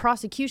 is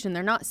prosecution.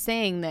 They're not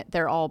saying that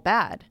they're all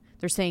bad.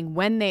 They're saying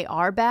when they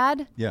are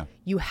bad,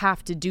 you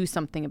have to do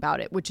something about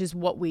it, which is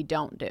what we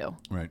don't do.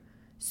 Right.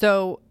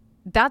 So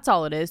that's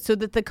all it is, so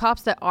that the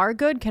cops that are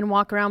good can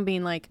walk around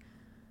being like,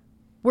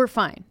 we're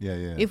fine.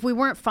 Yeah. If we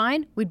weren't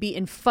fine, we'd be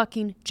in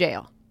fucking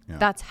jail. Yeah.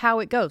 That's how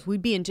it goes.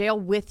 We'd be in jail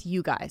with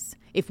you guys.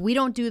 If we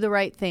don't do the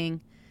right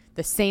thing,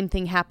 the same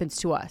thing happens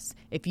to us.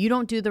 If you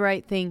don't do the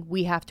right thing,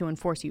 we have to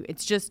enforce you.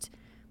 It's just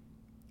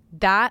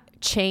that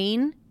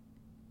chain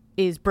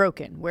is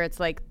broken, where it's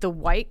like the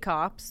white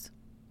cops,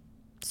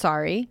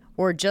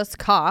 or just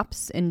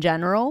cops in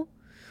general,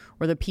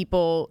 or the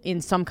people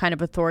in some kind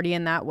of authority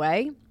in that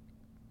way,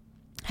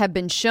 have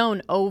been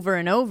shown over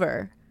and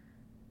over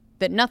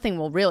that nothing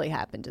will really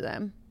happen to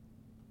them.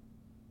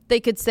 They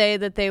could say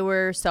that they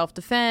were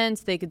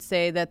self-defense. They could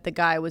say that the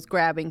guy was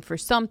grabbing for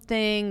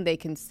something. They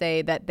can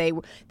say that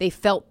they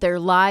felt their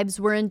lives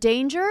were in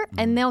danger,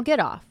 and they'll get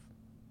off.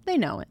 They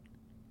know it.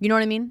 You know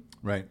what I mean?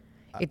 Right.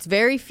 It's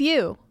very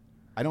few.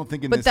 I don't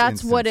think but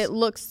that's what it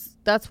looks.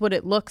 That's what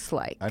it looks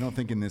like. I don't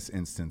think in this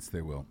instance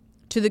they will.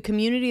 To the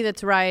community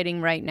that's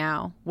rioting right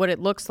now, what it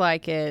looks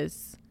like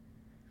is,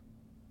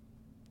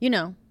 you're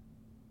gonna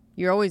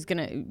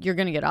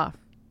get off.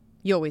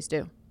 You always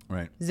do.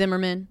 Right.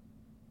 Zimmerman.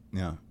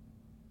 Yeah.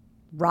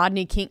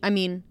 Rodney King. I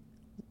mean,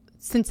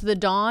 since the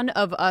dawn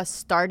of us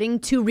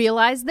starting to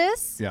realize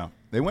this. Yeah.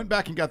 They went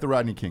back and got the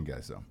Rodney King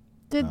guys, though.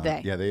 Did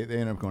they? Yeah, they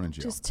ended up going in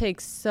jail. Just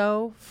takes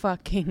so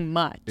fucking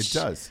much. It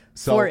does.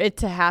 For it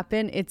to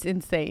happen, it's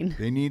insane.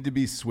 They need to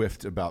be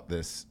swift about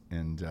this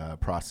and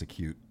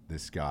prosecute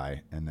this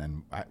guy, and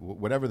then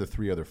whatever the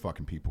 3 other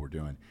fucking people were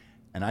doing.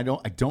 And I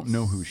don't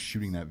know who's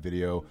shooting that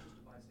video.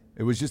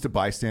 It was just a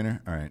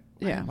bystander. All right.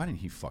 Why didn't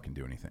he fucking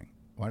do anything?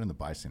 Why didn't the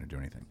bystander do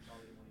anything?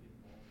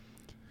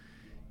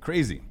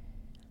 Crazy.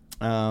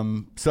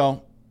 On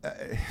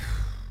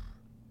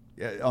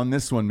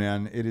this one,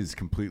 man, it is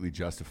completely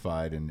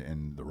justified,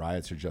 and the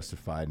riots are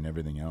justified and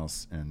everything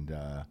else. And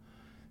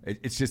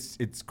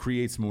it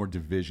creates more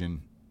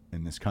division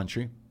in this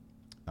country.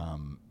 I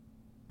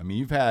mean,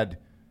 you've had,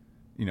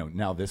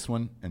 now this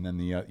one, and then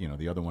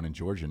the other one in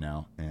Georgia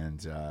now,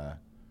 and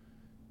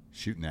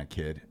shooting that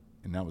kid.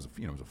 And that was,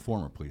 it was a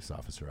former police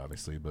officer,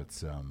 obviously,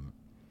 but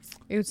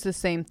it was the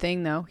same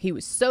thing, though. He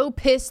was so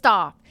pissed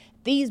off.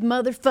 These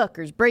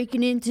motherfuckers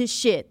breaking into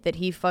shit that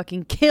he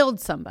fucking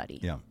killed somebody.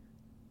 Yeah.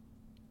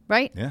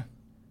 Right? Yeah.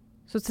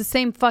 So it's the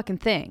same fucking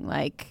thing.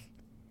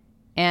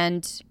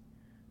 And,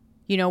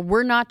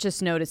 we're not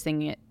just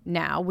noticing it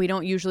now. We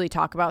don't usually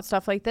talk about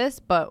stuff like this,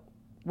 but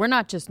we're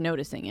not just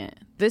noticing it.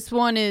 This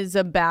one is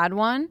a bad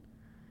one,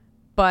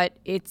 but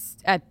it's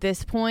at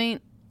this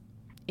point,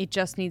 it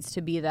just needs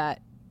to be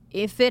that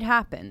if it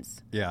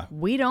happens,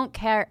 we don't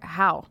care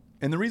how.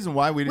 And the reason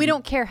why we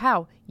don't care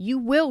how. You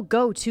will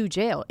go to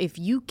jail. If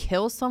you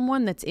kill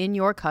someone that's in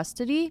your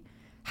custody,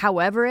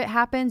 however it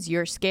happens,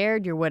 you're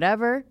scared, you're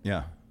whatever.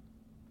 Yeah.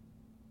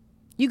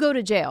 You go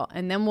to jail,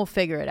 and then we'll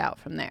figure it out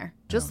from there.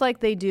 Just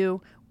like they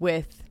do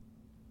with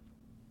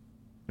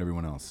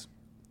everyone else.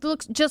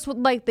 Just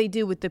like they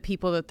do with the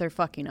people that they're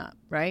fucking up,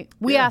 right?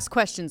 We ask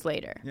questions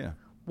later. Yeah.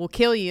 We'll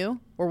kill you,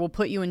 or we'll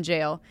put you in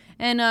jail,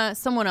 and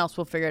someone else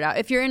will figure it out.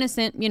 If you're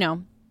innocent,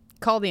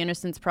 call the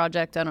Innocence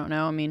Project. I don't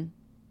know. I mean,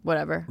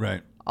 whatever.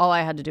 Right. All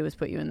I had to do was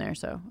put you in there,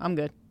 so I'm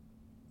good.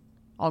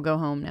 I'll go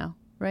home now,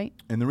 right?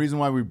 And the reason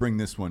why we bring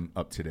this one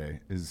up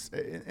today is,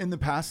 in the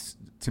past,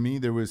 to me,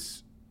 there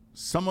was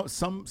some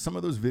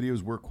of those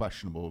videos were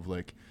questionable. Of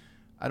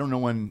I don't know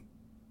when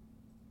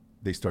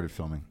they started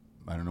filming.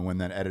 I don't know when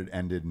that edit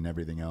ended and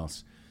everything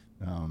else.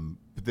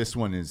 But this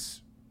one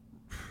is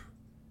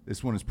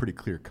pretty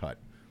clear cut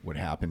what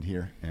happened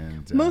here.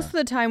 And most of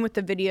the time with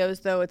the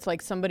videos, though, it's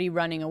like somebody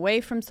running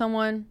away from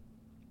someone.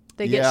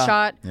 They get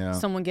shot. Yeah.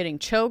 Someone getting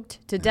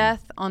choked to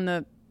death on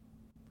the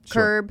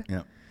curb.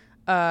 Yeah.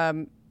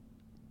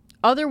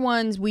 Other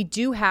ones, we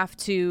do have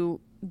to.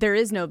 There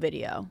is no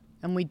video,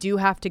 and we do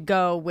have to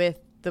go with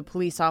the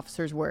police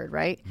officer's word,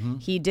 right? Mm-hmm.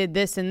 He did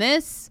this and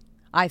this.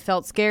 I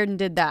felt scared and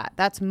did that.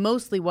 That's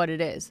mostly what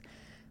it is.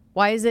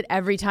 Why is it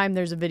every time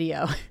there's a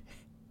video?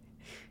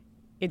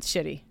 It's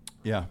shitty.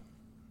 Yeah.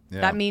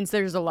 That means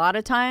there's a lot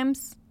of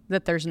times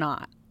that there's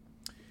not.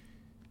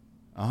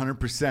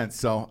 100%.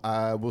 So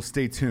we'll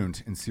stay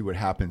tuned and see what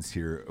happens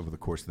here over the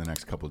course of the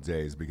next couple of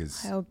days,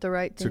 because I hope the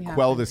right thing to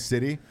quell this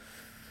city,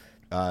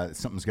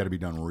 something's got to be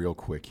done real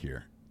quick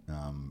here,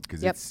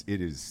 because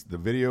it is the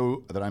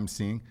video that I'm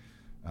seeing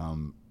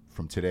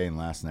from today and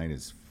last night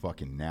is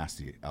fucking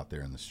nasty out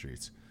there in the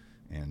streets,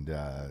 and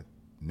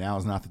now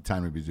is not the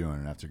time to be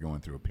doing it after going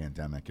through a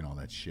pandemic and all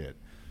that shit.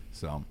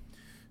 So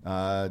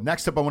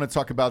next up, I want to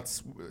talk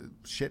about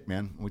shit,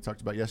 man. We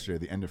talked about yesterday,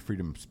 the end of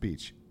freedom of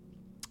speech.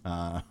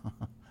 Didn't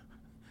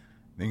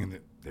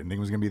think it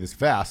was going to be this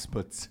fast,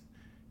 but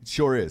it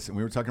sure is. And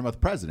we were talking about the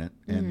president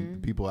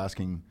and people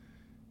asking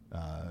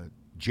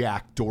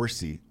Jack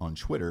Dorsey on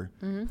Twitter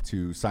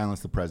to silence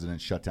the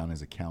president, shut down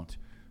his account,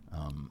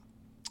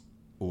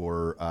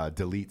 or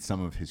delete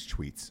some of his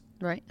tweets.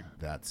 Right.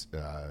 That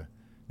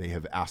they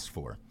have asked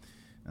for.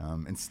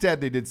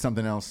 Instead, they did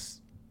something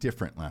else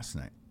different last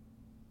night.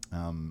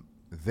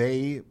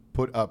 They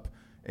put up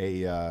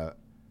a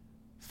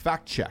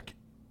fact check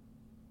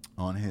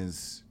on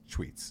his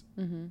tweets.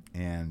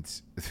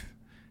 And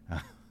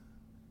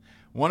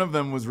one of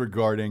them was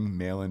regarding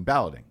mail-in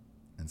balloting,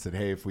 and said,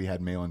 hey, if we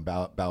had mail-in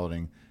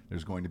balloting,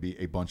 there's going to be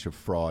a bunch of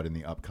fraud in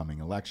the upcoming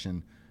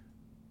election.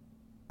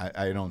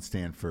 I don't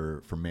stand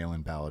for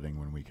mail-in balloting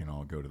when we can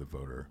all go to the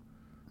voter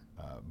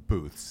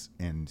booths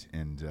and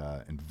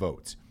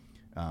vote.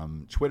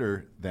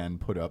 Twitter then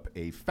put up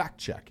a fact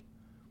check.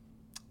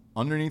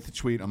 Underneath the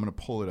tweet, I'm going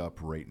to pull it up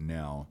right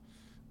now,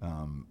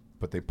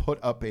 but they put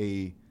up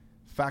a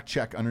fact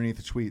check underneath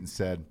the tweet and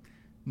said,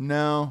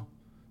 no,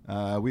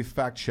 we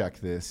fact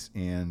checked this,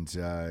 and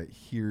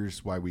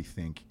here's why we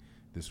think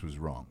this was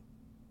wrong.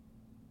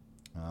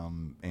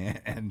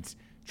 And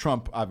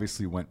Trump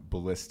obviously went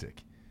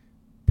ballistic,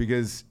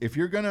 because if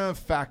you're going to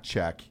fact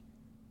check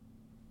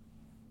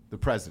the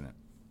president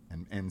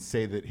and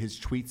say that his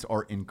tweets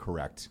are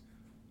incorrect,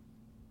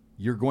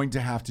 you're going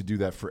to have to do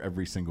that for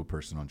every single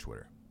person on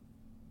Twitter.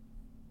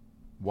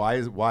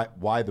 Why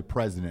the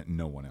president and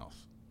no one else?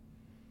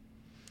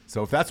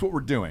 So if that's what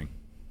we're doing,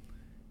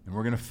 and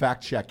we're going to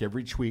fact check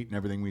every tweet and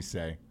everything we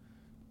say,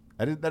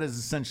 that is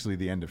essentially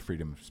the end of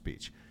freedom of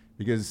speech.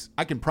 Because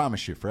I can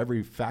promise you, for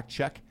every fact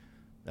check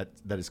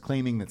that is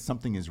claiming that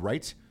something is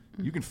right,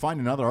 you can find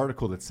another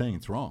article that's saying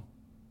it's wrong.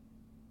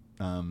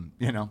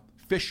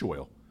 Fish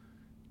oil.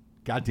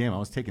 God damn, I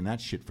was taking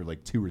that shit for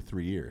like 2 or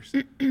 3 years.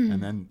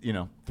 And then,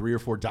 3 or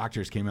 4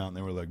 doctors came out and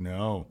they were like,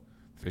 no,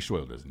 fish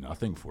oil does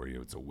nothing for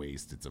you. It's a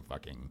waste. It's a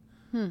fucking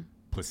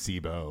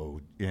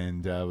placebo.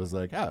 And I was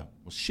like, oh,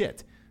 well,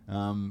 shit.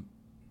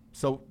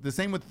 So the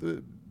same with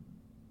the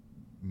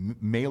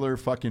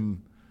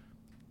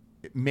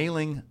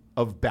mailing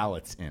of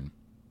ballots in.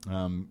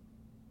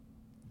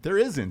 There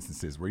is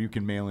instances where you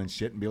can mail in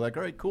shit and be like,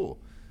 all right, cool.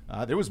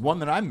 There was one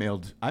that I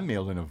mailed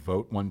in a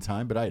vote one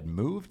time, but I had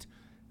moved.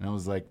 And I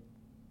was like,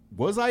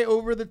 was I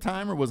over the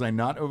time or was I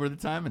not over the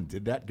time? And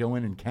did that go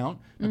in and count?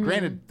 Now,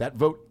 granted, that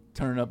vote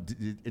turned out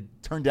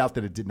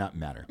that it did not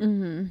matter.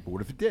 But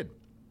what if it did?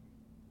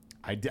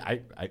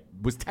 I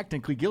was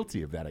technically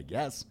guilty of that, I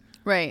guess.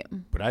 Right.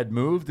 But I'd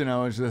moved and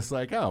I was just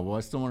like, oh, well,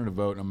 I still wanted to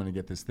vote. And I'm going to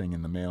get this thing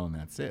in the mail and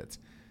that's it.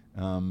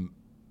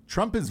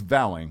 Trump is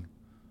vowing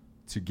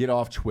to get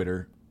off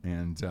Twitter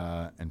and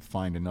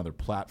find another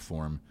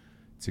platform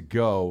to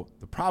go.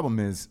 The problem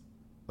is,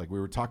 like we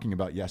were talking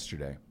about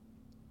yesterday,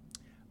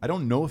 I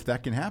don't know if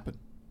that can happen.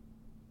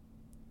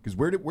 Because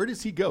where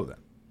does he go then?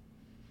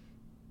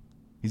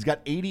 He's got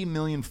 80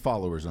 million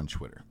followers on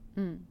Twitter.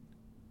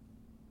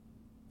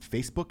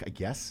 Facebook, I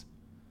guess.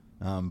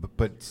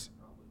 But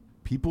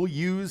people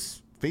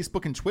use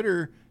Facebook and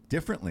Twitter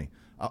differently.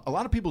 A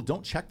lot of people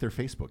don't check their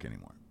Facebook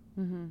anymore.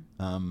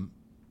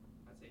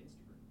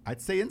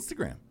 I'd say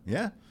Instagram,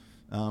 yeah.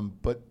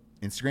 But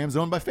Instagram's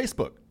owned by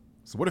Facebook.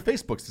 So what if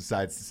Facebook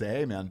decides to say,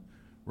 hey, man,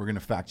 we're going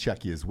to fact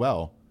check you as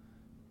well?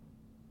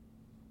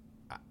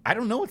 I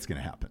don't know what's going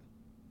to happen.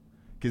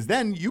 Because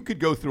then you could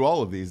go through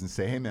all of these and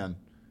say, hey, man,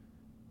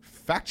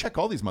 fact check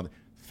all these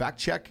fact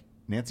check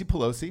Nancy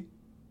Pelosi,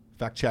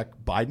 fact check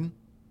Biden,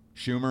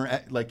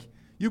 Schumer. Like,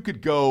 you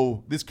could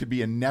go, this could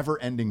be a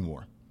never-ending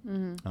war.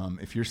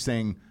 If you're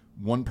saying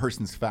one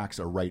person's facts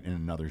are right and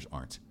another's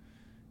aren't.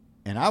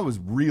 And I was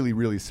really,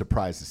 really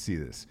surprised to see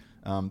this.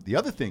 The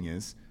other thing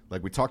is,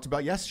 like we talked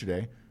about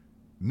yesterday,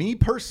 me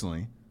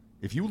personally,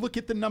 if you look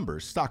at the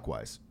numbers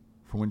stock-wise,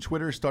 for when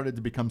Twitter started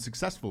to become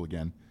successful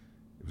again,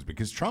 it was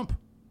because Trump,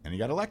 and he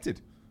got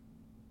elected.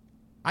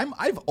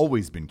 I've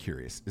always been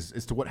curious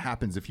as to what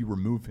happens if you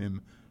remove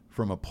him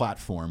from a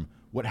platform.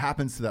 What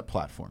happens to that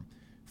platform?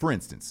 For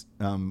instance,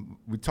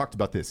 we talked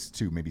about this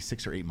too, maybe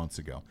 6 or 8 months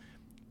ago.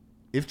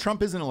 If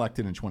Trump isn't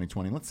elected in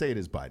 2020, let's say it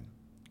is Biden,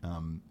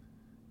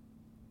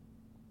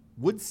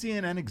 would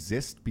CNN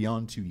exist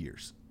beyond 2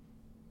 years?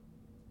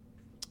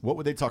 What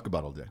would they talk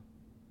about all day?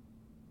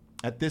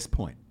 At this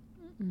point,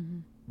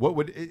 what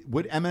would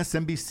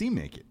MSNBC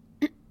make it?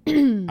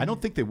 I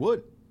don't think they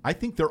would. I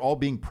think they're all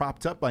being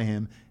propped up by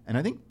him, and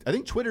I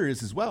think Twitter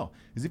is as well.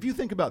 Because if you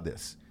think about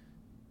this,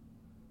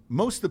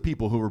 most of the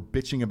people who are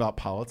bitching about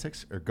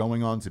politics are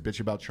going on to bitch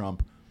about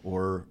Trump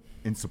or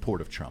in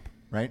support of Trump,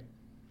 right?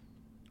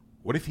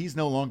 What if he's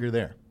no longer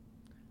there?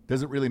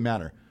 Doesn't really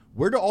matter.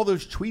 Where do all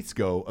those tweets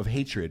go of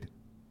hatred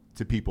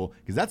to people?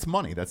 Because that's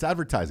money. That's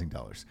advertising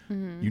dollars.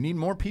 You need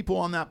more people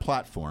on that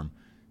platform.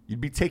 You'd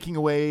be taking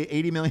away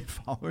 80 million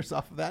followers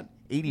off of that.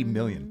 80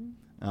 million.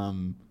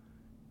 And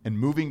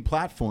moving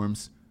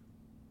platforms.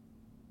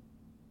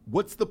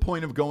 What's the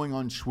point of going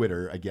on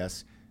Twitter, I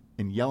guess,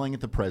 and yelling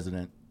at the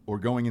president or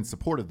going in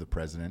support of the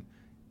president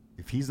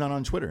if he's not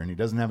on Twitter and he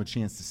doesn't have a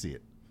chance to see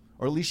it?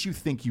 Or at least you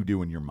think you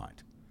do in your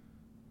mind.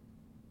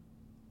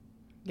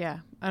 Yeah,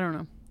 I don't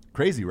know.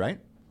 Crazy, right?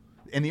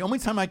 And the only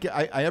time I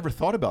ever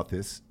thought about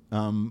this,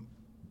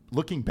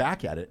 looking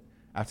back at it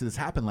after this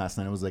happened last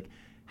night, I was like,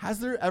 has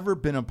there ever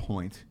been a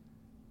point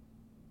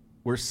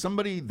where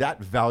somebody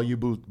that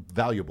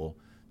valuable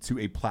to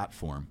a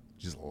platform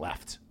just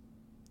left?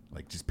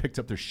 Like, just picked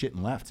up their shit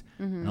and left.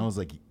 And I was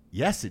like,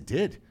 yes, it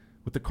did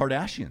with the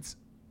Kardashians.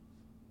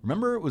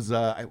 Remember, it was,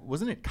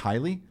 wasn't it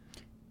Kylie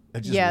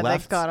that just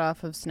left? That got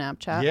off of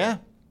Snapchat. Yeah.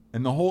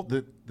 And the whole,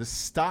 the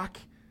stock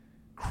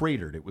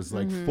cratered. It was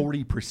like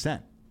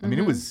 40%. I mean,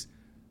 it was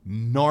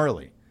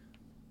gnarly.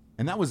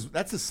 And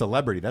that's a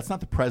celebrity. That's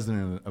not the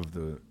president of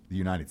the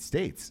United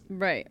States.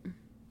 Right.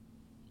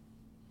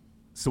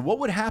 So what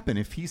would happen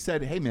if he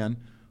said, hey, man,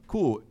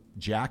 cool,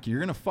 Jack, you're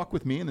going to fuck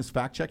with me in this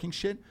fact-checking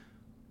shit?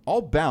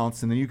 I'll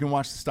bounce, and then you can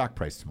watch the stock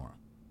price tomorrow.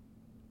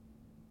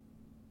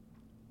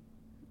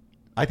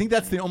 I think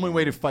that's the only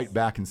way to fight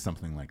back in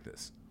something like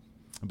this.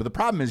 But the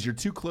problem is you're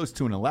too close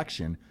to an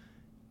election,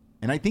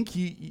 and I think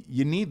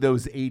you need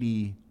those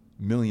 80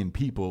 million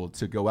people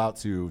to go out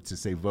to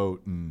say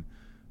vote and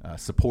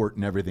support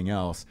and everything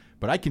else.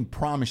 But I can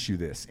promise you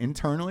this.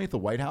 Internally at the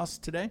White House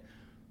today,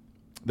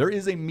 there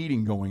is a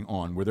meeting going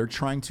on where they're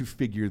trying to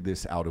figure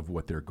this out of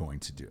what they're going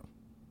to do.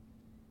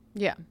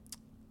 Yeah.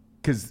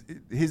 Because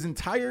his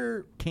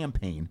entire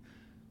campaign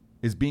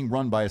is being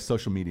run by a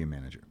social media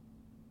manager.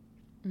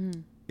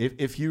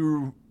 If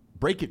you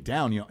break it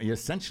down, you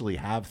essentially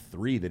have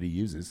 3 that he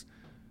uses: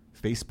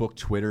 Facebook,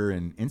 Twitter,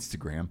 and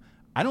Instagram.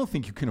 I don't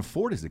think you can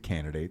afford as a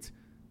candidate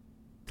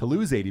to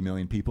lose 80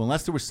 million people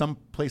unless there was some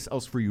place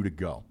else for you to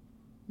go.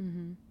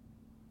 Mm-hmm.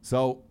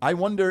 So I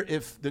wonder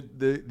if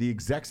the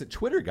execs at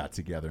Twitter got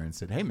together and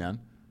said, hey, man,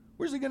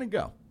 where's he going to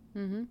go?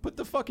 Mm-hmm. Put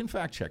the fucking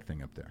fact check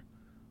thing up there.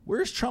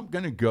 Where's Trump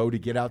going to go to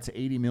get out to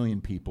 80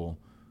 million people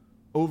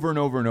over and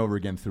over and over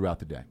again throughout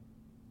the day?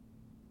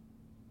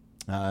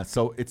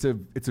 So it's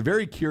a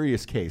very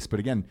curious case. But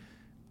again,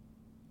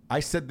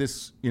 I said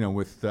this,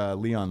 with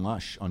Leon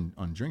Lush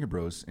on Drinker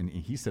Bros, and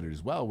he said it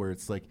as well, where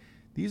it's like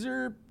these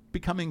are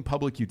becoming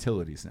public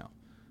utilities now.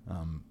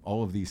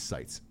 All of these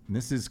sites. And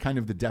this is kind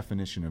of the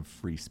definition of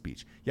free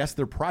speech. Yes,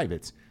 they're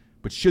private,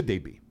 but should they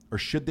be? Or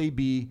should they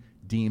be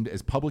deemed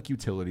as public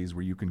utilities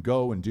where you can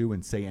go and do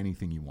and say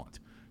anything you want?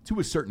 To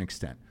a certain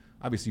extent.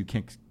 Obviously, you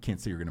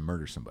can't say you're going to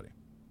murder somebody.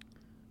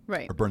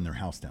 Right. Or burn their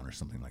house down or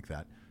something like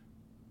that.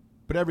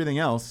 But everything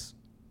else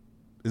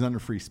is under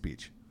free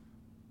speech.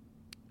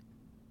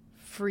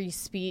 Free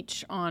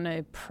speech on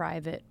a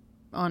privately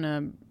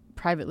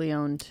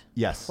owned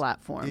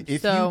platform.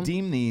 If you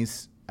deem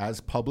these as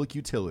public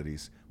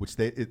utilities, which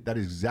that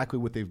is exactly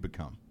what they've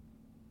become,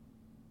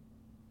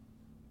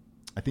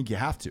 I think you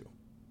have to.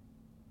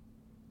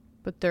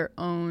 But they're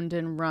owned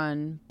and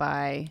run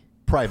by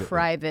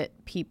private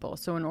people.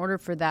 So in order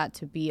for that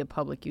to be a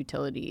public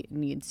utility, it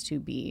needs to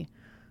be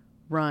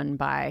run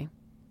by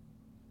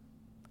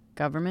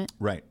government.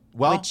 Right.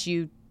 Well, which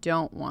you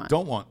don't want.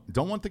 Don't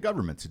want the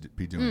government to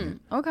be doing it.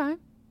 Okay.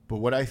 But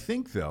what I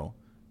think, though,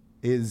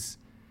 is,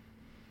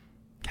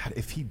 God,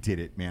 if he did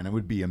it, man, it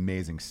would be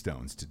amazing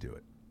stones to do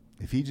it.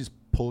 If he just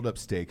pulled up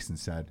stakes and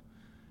said,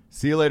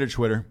 see you later,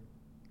 Twitter.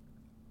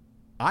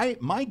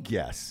 My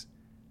guess,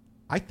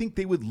 I think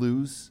they would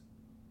lose.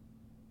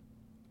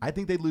 I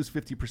think they'd lose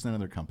 50% of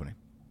their company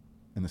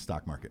in the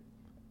stock market.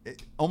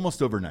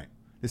 Almost overnight.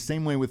 The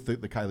same way with the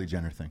Kylie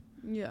Jenner thing.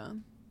 Yeah.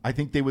 I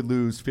think they would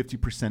lose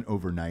 50%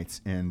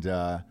 overnight. And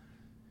I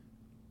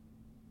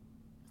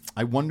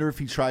wonder if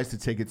he tries to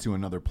take it to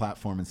another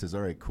platform and says,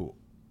 all right, cool.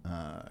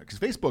 Because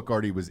Facebook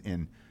already was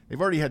in. They've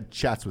already had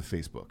chats with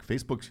Facebook.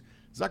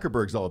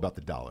 Zuckerberg's all about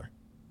the dollar.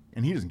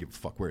 And he doesn't give a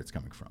fuck where it's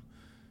coming from.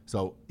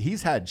 So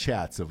he's had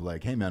chats of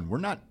like, hey, man, we're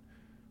not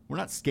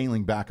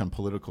scaling back on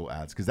political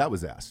ads, because that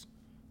was asked.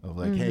 Of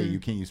like, hey, you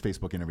can't use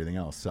Facebook and everything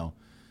else. So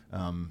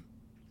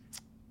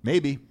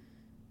maybe.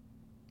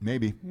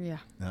 Yeah.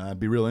 It'd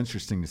be real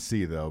interesting to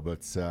see, though.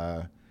 But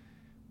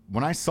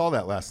when I saw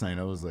that last night,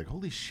 I was like,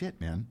 holy shit,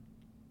 man.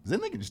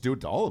 Then they can just do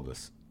it to all of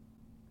us.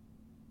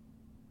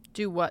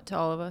 Do what to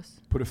all of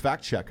us? Put a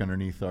fact check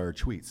underneath our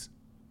tweets.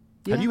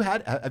 Yeah. Have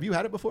you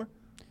had it before?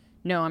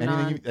 No, I'm not.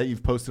 Anything that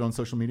you've posted on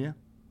social media?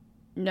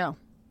 No.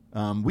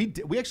 We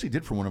actually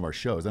did for one of our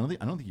shows. I don't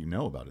think you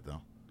know about it,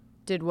 though.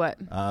 Did what?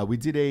 We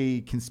did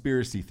a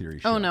conspiracy theory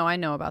show. Oh no, I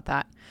know about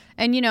that.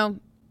 And yeah.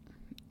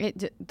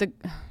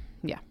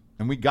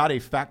 And we got a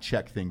fact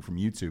check thing from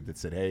YouTube that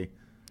said, hey.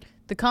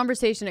 The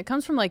conversation, it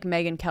comes from like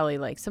Megyn Kelly.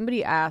 Like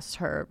somebody asked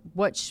her,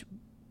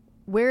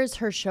 where is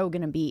her show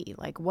going to be?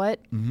 Like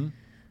what,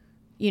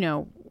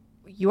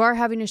 you are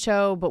having a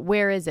show, but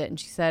where is it? And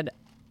she said,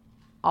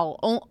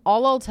 all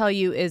I'll tell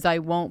you is I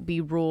won't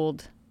be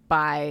ruled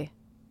by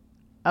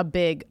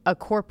a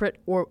corporate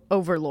or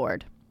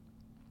overlord.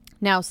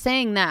 Now,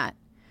 saying that,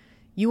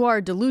 you are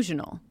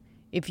delusional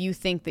if you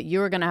think that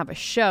you're going to have a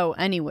show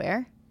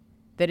anywhere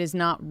that is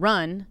not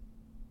run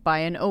by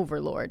an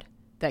overlord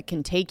that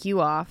can take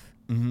you off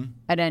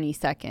at any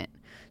second.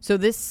 So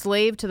this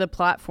slave to the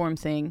platform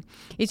thing,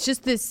 it's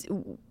just this,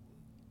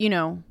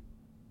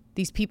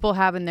 these people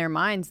have in their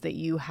minds that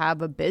you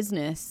have a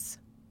business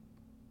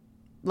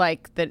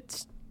like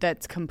that's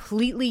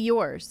completely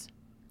yours,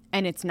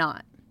 and it's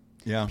not.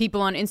 Yeah.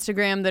 People on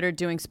Instagram that are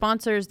doing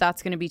sponsors,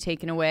 that's going to be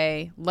taken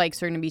away.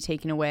 Likes are going to be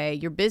taken away.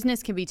 Your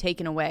business can be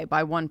taken away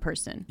by one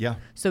person. Yeah.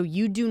 So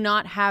you do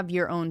not have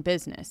your own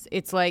business.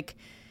 It's like,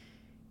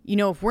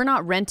 if we're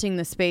not renting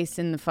the space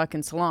in the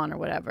fucking salon or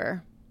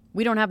whatever,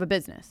 we don't have a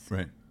business.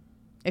 Right.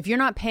 If you're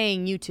not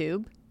paying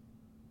YouTube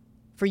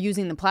for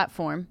using the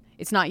platform,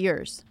 it's not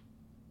yours.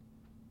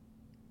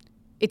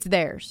 It's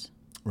theirs.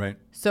 Right.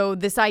 So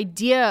this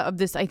idea of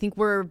this, I think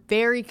we're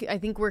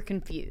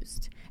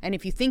confused. And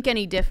if you think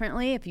any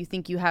differently, if you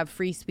think you have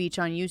free speech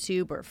on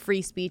YouTube or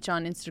free speech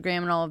on Instagram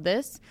and all of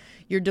this,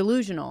 you're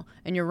delusional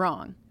and you're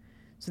wrong.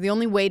 So the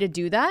only way to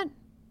do that,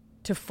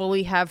 to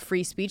fully have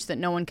free speech that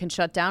no one can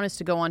shut down, is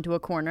to go onto a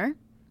corner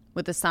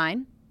with a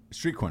sign. A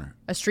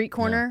street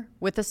corner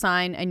with a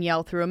sign and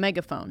yell through a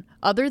megaphone.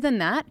 Other than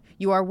that,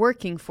 you are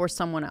working for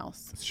someone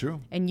else. That's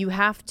true. And you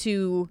have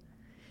to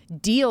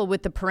deal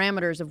with the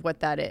parameters of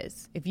what that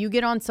is. If you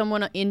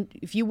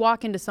if you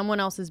walk into someone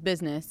else's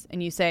business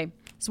and you say,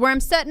 "This is where I'm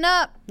setting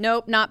up."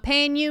 Nope, not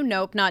paying you.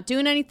 Nope, not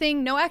doing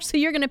anything. No, actually,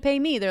 you're going to pay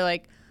me. They're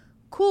like,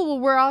 cool. Well,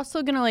 we're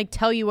also going to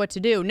tell you what to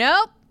do.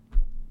 Nope.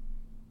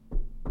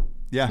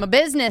 Yeah. It's my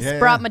business.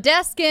 Brought my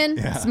desk in.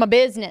 Yeah. It's my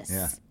business.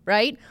 Yeah.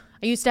 Right?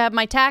 I used to have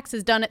my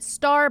taxes done at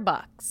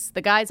Starbucks.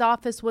 The guy's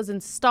office was in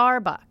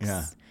Starbucks.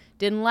 Yeah.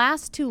 Didn't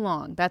last too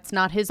long. That's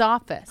not his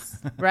office,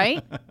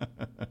 right?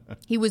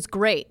 He was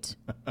great.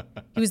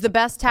 He was the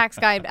best tax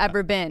guy I've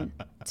ever been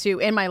to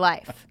in my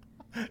life.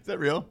 Is that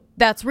real?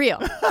 That's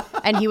real.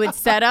 And he would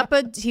set up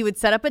a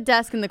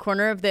desk in the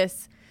corner of the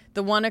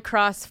one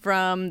across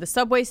from the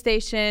subway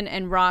station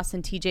and Ross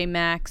and TJ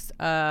Maxx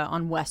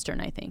on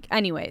Western, I think.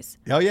 Anyways.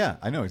 Oh, yeah.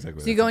 I know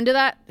exactly. So you go into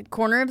that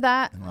corner of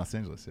that. In Los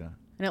Angeles, yeah.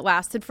 And it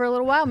lasted for a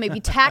little while.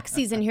 Maybe tax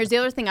season. Here's the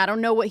other thing. I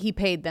don't know what he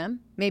paid them.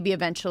 Maybe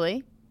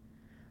eventually.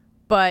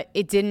 But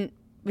it didn't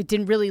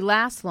really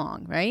last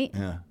long, right?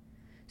 Yeah.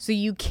 So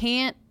you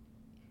can't,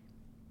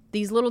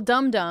 these little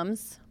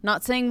dum-dums,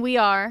 not saying we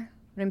are,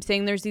 but I'm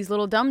saying there's these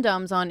little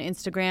dum-dums on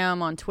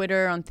Instagram, on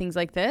Twitter, on things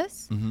like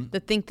this,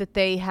 that think that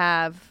they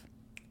have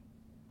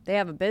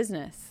a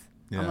business.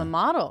 Yeah. I'm a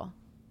model.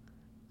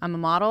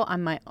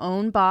 I'm my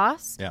own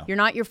boss. Yeah. You're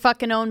not your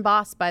fucking own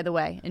boss, by the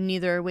way, and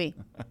neither are we.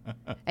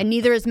 And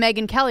neither is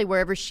Megyn Kelly,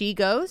 wherever she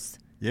goes.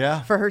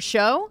 Yeah. For her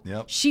show,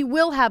 yep. She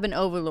will have an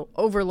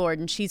overlord,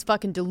 and she's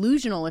fucking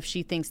delusional if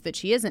she thinks that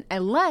she isn't,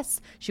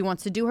 unless she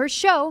wants to do her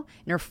show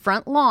in her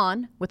front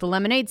lawn with a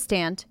lemonade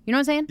stand. You know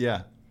what I'm saying?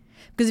 Yeah.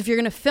 Because if you're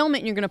going to film it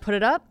and you're going to put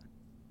it up,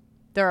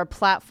 there are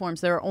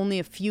only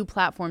a few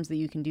platforms that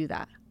you can do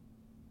that.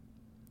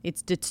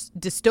 It's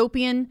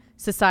dystopian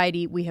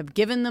society. We have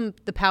given them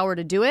the power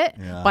to do it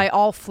by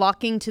all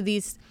flocking to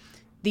these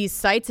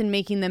sites and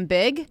making them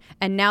big,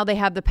 and now they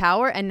have the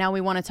power, and now we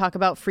want to talk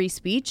about free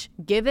speech.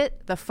 Give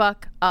it the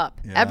fuck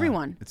up,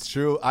 everyone. It's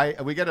true.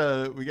 We got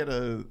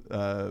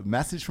a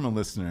message from a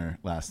listener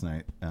last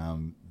night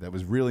that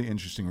was really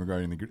interesting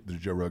regarding the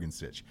Joe Rogan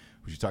stitch,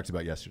 which you talked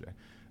about yesterday,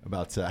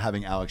 about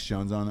having Alex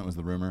Jones on. That was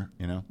the rumor,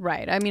 you know?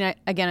 Right. I mean,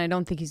 I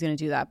don't think he's going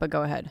to do that, but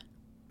go ahead.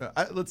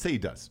 Let's say he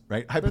does,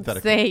 right?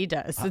 Hypothetically. Let's say he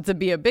does. It's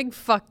be a big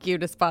fuck you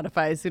to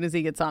Spotify as soon as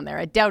he gets on there.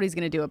 I doubt he's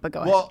going to do it, but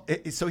go ahead. Well,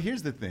 so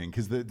here's the thing,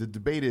 because the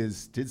debate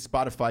is, did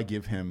Spotify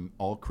give him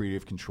all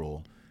creative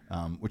control,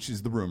 which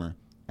is the rumor,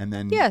 and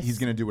then he's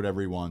going to do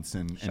whatever he wants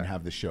and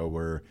have the show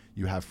where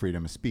you have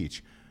freedom of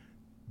speech.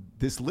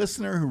 This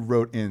listener who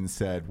wrote in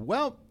said,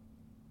 well,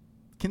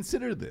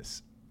 consider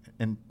this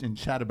and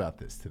chat about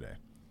this today.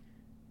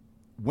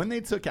 When they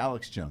took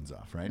Alex Jones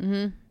off, right?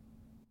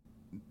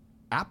 Mm-hmm.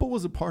 Apple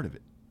was a part of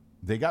it.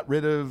 They got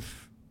rid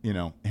of,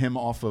 him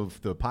off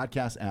of the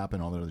podcast app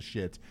and all that other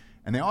shit.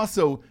 And they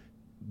also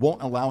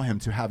won't allow him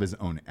to have his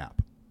own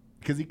app,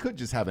 because he could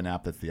just have an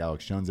app that's the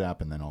Alex Jones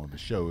app and then all of the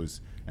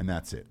shows, and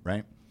that's it,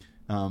 right?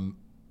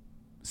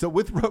 So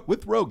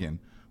with Rogan,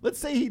 let's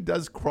say he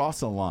does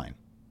cross a line.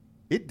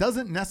 It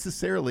doesn't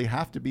necessarily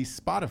have to be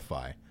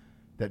Spotify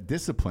that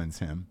disciplines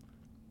him.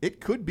 It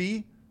could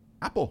be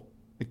Apple.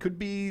 It could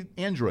be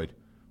Android,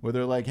 where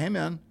they're like, hey,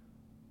 man,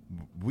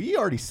 we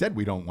already said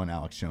we don't want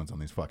Alex Jones on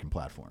these fucking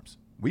platforms.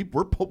 We've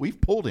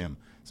pulled him.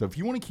 So if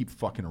you want to keep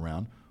fucking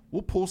around,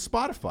 we'll pull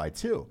Spotify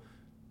too.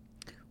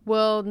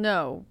 Well,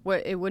 no,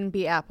 it wouldn't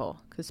be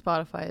Apple, because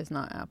Spotify is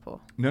not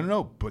Apple.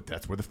 No. But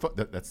that's where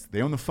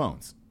they own the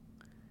phones.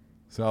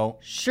 So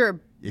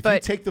sure, if you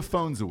take the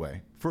phones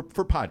away for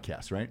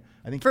podcasts, right?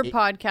 I think for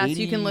podcasts,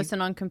 you can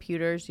listen on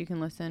computers. You can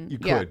listen. You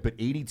could, but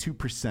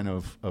 82%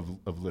 of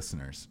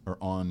listeners are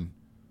on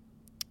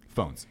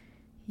phones.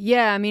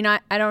 Yeah, I mean, I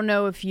don't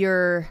know if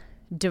your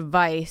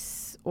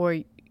device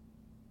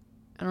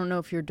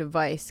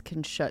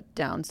can shut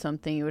down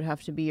something. It would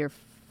have to be your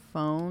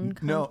phone.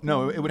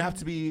 No, it would have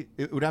to be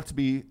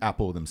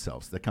Apple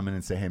themselves that come in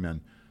and say, "Hey,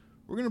 man,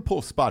 we're going to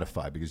pull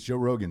Spotify because Joe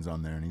Rogan's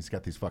on there and he's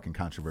got these fucking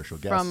controversial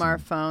guests from our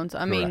phones."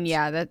 I mean,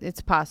 yeah,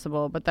 it's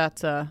possible, but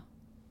that's a.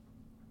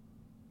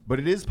 But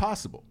it is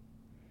possible.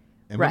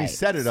 And right. When he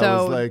said it,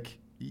 I was like,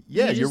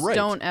 yeah, you're right.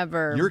 Don't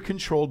ever. You're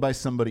controlled by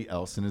somebody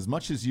else. And as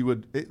much as you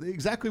would,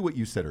 exactly what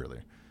you said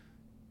earlier,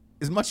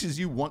 as much as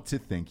you want to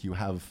think you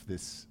have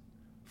this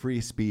free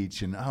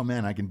speech and, oh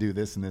man, I can do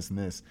this and this and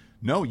this.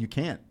 No, you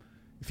can't.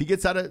 If he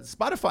gets out of,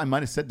 Spotify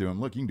might have said to him,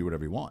 look, you can do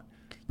whatever you want.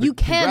 But you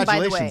can, by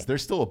the way.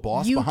 There's still a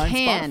boss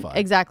behind Spotify.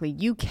 Exactly.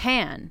 You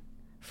can.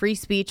 Free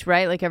speech,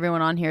 right? Like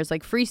everyone on here is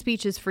like, free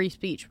speech is free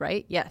speech,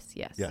 right? Yes.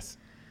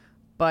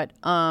 But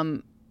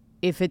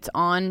if it's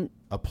on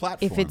a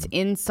platform, if it's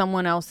in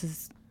someone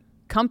else's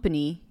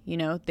company,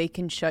 they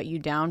can shut you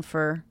down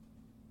for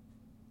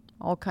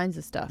all kinds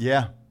of stuff.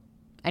 Yeah.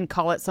 And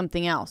call it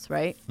something else,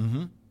 right?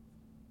 Mm-hmm.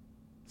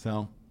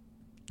 So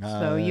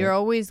you're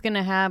always going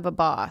to have a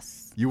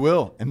boss. You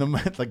will. And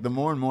the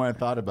more and more I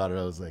thought about it,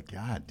 I was like,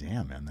 God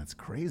damn, man, that's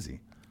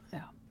crazy.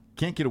 Yeah.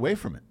 Can't get away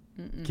from it.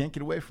 Can't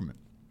get away from it.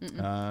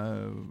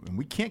 And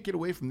we can't get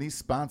away from these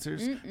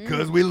sponsors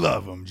because we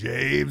love them,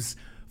 James.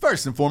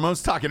 First and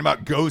foremost, talking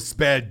about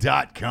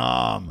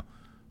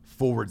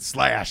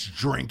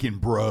ghostbed.com/drinking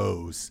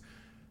bros.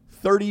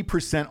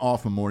 30%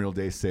 off Memorial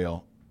Day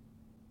sale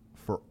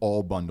for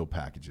all bundle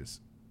packages.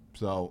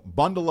 So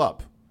bundle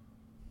up.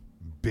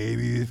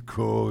 Baby, it's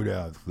cold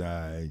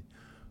outside.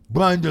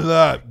 Bundle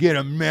up. Get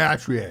a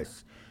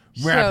mattress.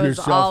 Wrap Shows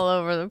yourself all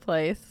over the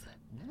place.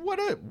 What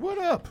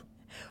up?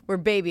 We're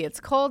baby, it's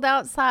cold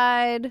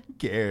outside. Who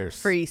cares?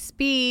 Free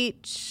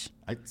speech.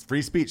 It's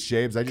free speech,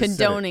 James. I just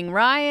condoning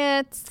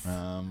riots.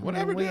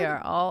 Whatever. We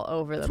are all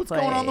over the place. What's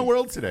going on in the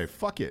world today?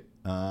 Fuck it.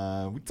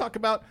 We talk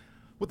about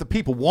what the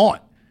people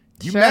want.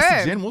 You Sure.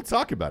 message in, we'll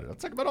talk about it. I'll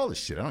talk about all this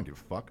shit. I don't give a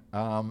fuck.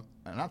 And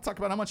I'll talk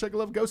about how much I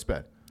love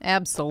GhostBed.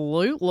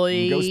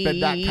 Absolutely.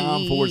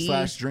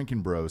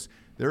 GhostBed.com/drinking bros.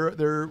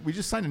 We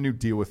just signed a new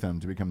deal with them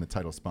to become the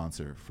title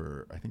sponsor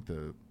for, I think,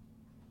 the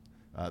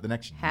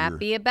next year.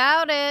 Happy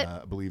about it.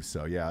 I believe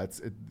so. Yeah,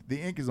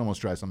 the ink is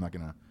almost dry, so I'm not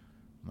gonna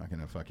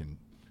fucking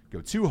go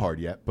too hard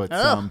yet. But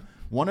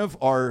one of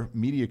our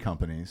media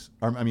companies,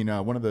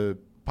 one of the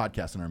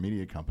podcasts in our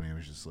media company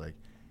was just like,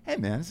 "Hey,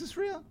 man, is this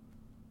real?"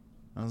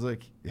 I was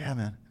like, "Yeah,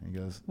 man." And he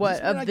goes,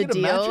 "What, of the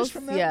deals?"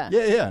 From them? Yeah.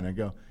 Yeah. And I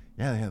go,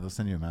 "Yeah, they'll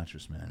send you a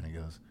mattress, man." And he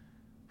goes,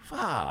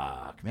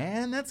 "Fuck,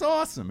 man, that's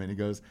awesome." And he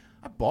goes,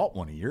 "I bought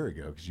one a year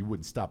ago because you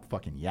wouldn't stop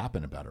fucking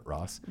yapping about it,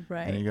 Ross."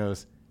 Right. And he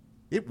goes,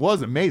 "It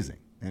was amazing."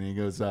 And he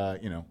goes, we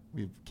have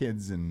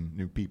kids and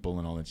new people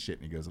and all that shit.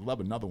 And he goes, "I'd love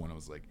another one." I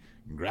was like,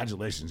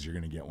 "Congratulations, you're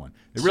going to get one."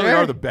 They really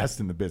are the best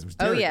in the business.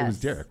 It was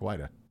Derek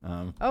White.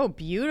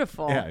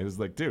 Beautiful. Yeah, it was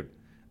like, dude.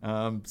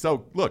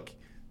 So, look,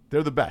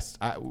 they're the best.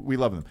 We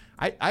love them.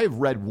 I have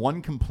read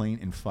one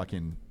complaint in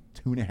fucking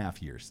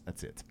 2.5 years.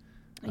 That's it.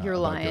 You're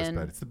lying.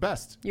 It's the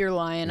best. You're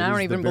lying. It I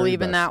don't even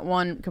believe in best. that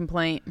one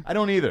complaint. I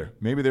don't either.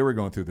 Maybe they were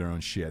going through their own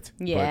shit.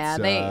 Yeah,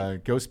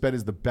 but, GhostBed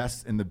is the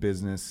best in the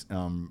business.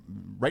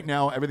 Right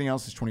now, everything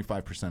else is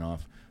 25%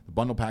 off. The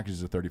bundle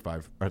packages are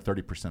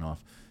 30%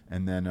 off,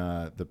 and then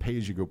the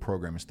pay-as-you-go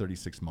program is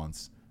 36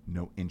 months,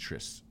 no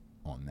interest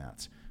on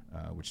that,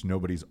 which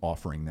nobody's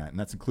offering that, and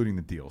that's including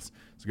the deals.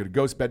 So go to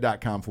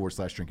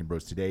ghostbed.com/drinking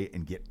bros today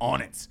and get on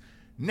it.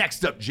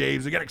 Next up,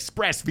 James, we got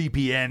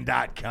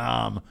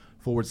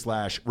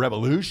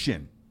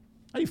expressvpn.com/revolution.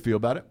 How do you feel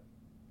about it?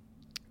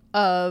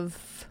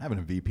 Of having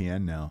a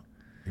VPN now.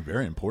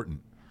 Very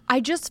important. I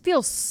just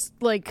feel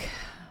like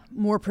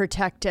more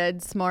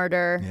protected,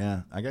 smarter.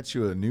 Yeah. I got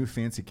you a new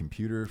fancy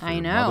computer for I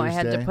know. Mother's I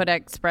had Day. to put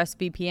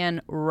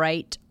ExpressVPN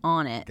right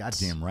on it.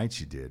 Goddamn right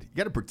you did. You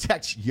got to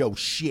protect your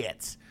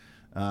shit.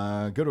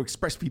 Go to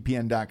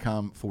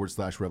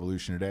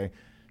expressvpn.com/revolution today.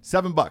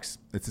 $7.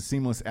 It's a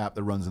seamless app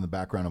that runs in the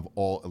background of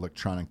all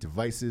electronic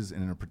devices,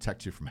 and it'll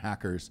protect you from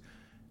hackers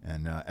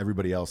and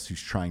everybody else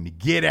who's trying to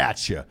get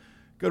at you.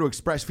 Go to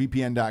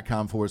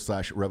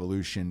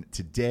expressvpn.com/revolution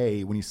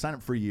today. When you sign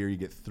up for a year, you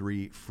get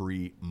 3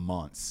 free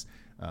months.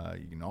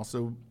 You can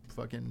also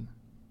fucking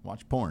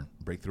watch porn,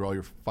 break through all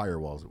your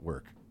firewalls at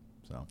work.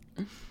 So,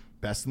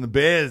 best in the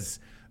biz.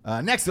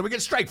 Next up, we get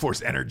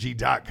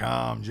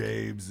StrikeForceEnergy.com,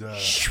 James.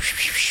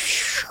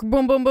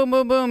 Boom, boom, boom,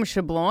 boom, boom.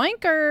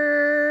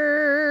 Shabloinkers.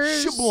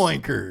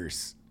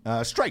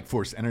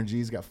 Strikeforce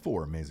Energy's got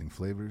 4 amazing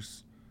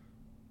flavors: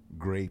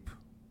 grape,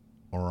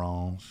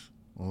 orange,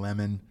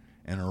 lemon,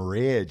 and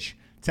ridge.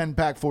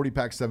 10-pack,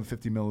 40-pack,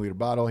 750-milliliter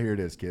bottle. Here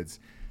it is, kids.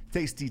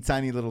 Tasty,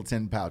 tiny little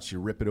tin pouch. You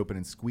rip it open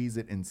and squeeze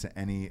it into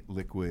any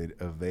liquid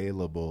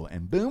available.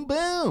 And boom,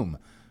 boom.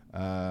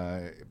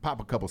 Pop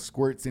a couple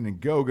squirts in and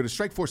go. Go to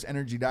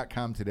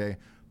StrikeForceEnergy.com today.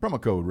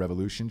 Promo code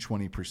REVOLUTION,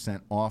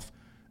 20% off.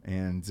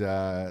 And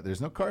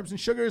there's no carbs and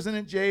sugars in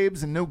it,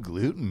 Jabes, and no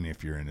gluten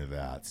if you're into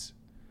that.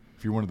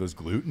 If you're one of those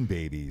gluten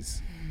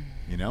babies,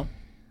 you know?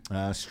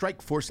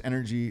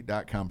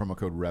 StrikeForceEnergy.com, promo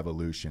code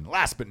REVOLUTION.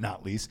 Last but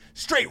not least,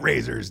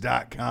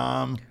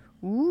 StraightRazors.com.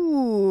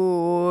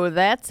 Ooh,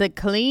 that's a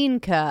clean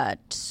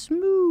cut.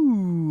 Smooth.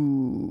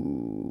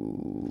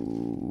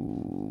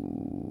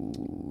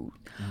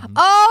 Mm-hmm.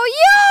 Oh,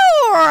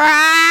 you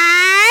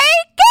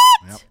like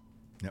it?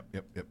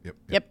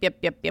 Yep.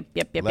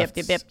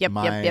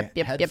 My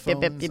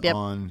headphones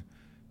on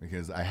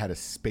because I had a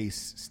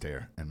space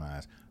stare in my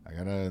eyes. I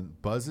got to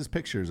buzz his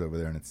pictures over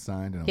there, and it's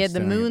signed. And he had the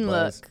moon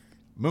look.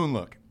 Moon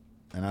look.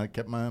 And I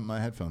kept my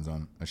headphones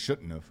on. I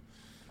shouldn't have.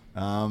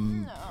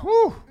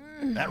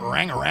 That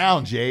rang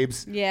around,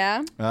 Jabes.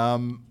 Yeah.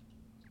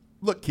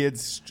 Look,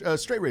 kids,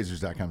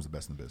 StraightRazors.com is the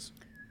best in the biz.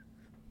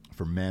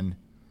 For men,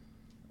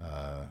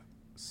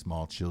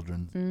 small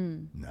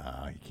children.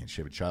 Nah, you can't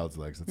shave a child's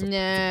legs. That's a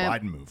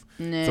Biden move.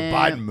 It's a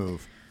Biden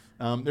move.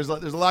 There's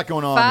a lot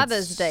going on.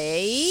 Father's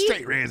Day.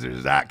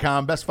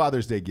 StraightRazors.com. Best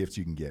Father's Day gifts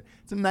you can get.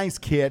 It's a nice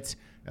kit.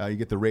 You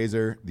get the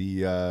razor,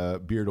 the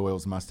beard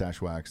oils,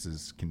 mustache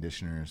waxes,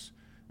 conditioners,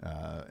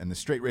 and the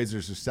straight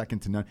razors are second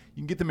to none.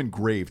 You can get them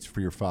engraved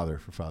for your father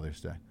for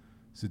Father's Day.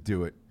 So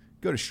do it.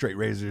 Go to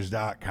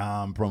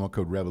StraightRazors.com, promo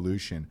code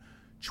REVOLUTION.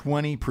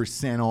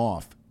 20%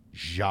 off.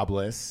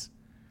 Jobless.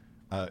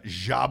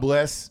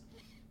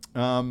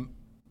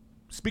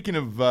 Speaking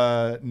of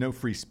no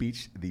free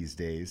speech these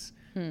days,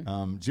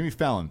 Jimmy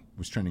Fallon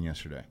was trending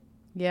yesterday.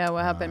 Yeah,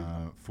 what happened?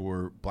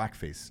 For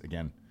blackface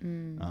again,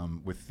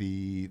 with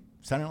the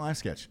Saturday Night Live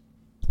sketch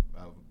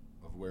of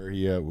where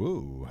he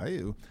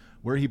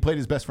where he played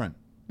his best friend,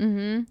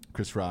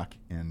 Chris Rock,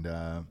 and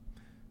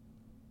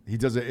he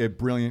does a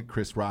brilliant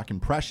Chris Rock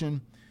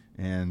impression,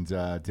 and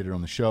did it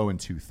on the show in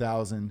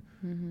 2000.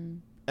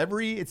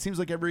 It seems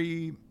like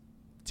every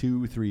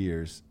 2-3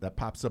 years that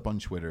pops up on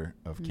Twitter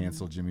of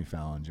cancel Jimmy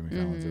Fallon. Jimmy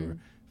Fallon's over.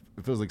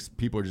 It feels like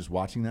people are just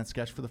watching that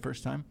sketch for the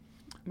first time.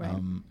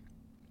 Right.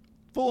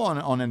 Full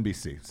on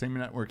NBC. Same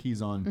network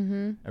he's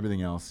on,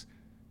 everything else.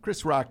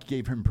 Chris Rock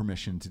gave him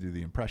permission to do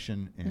the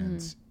impression,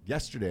 and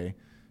yesterday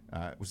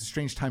it was a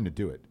strange time to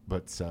do it,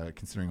 but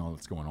considering all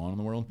that's going on in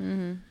the world,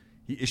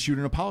 he issued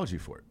an apology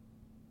for it.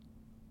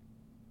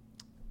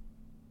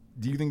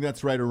 Do you think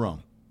that's right or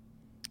wrong?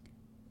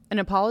 An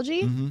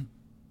apology?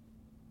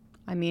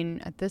 I mean,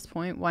 at this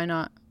point, why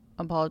not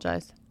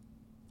apologize?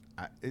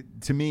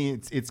 To me,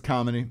 it's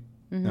comedy.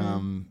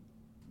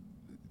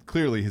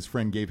 Clearly, his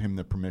friend gave him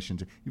the permission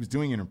to. He was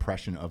doing an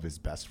impression of his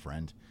best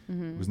friend.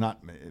 It was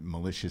not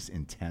malicious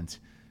intent.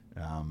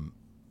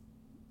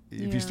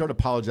 If you start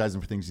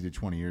apologizing for things you did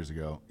 20 years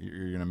ago,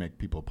 you're going to make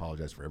people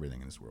apologize for everything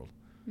in this world.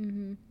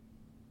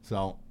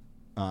 So,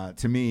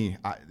 to me,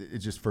 it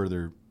just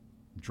further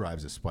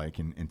drives a spike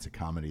into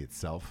comedy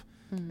itself.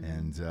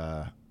 And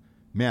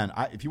man,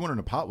 if you wanted an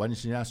apology, why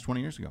didn't you ask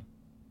 20 years ago?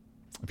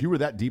 If you were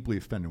that deeply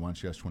offended, why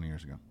didn't you ask 20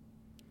 years ago?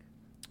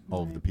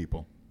 All of the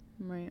people.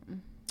 Right.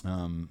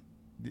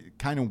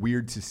 Kind of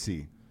weird to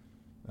see,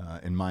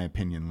 in my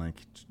opinion,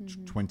 like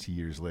 20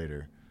 years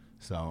later.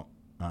 So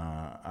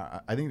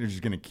I think they're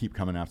just going to keep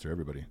coming after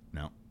everybody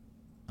now,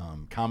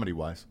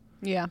 comedy-wise.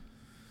 Yeah.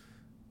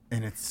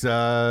 And it's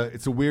a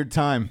weird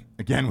time,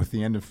 again, with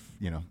the end of,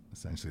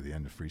 essentially the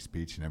end of free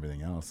speech and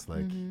everything else.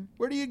 Like,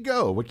 where do you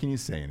go? What can you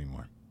say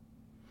anymore?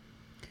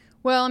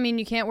 Well, I mean,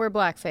 you can't wear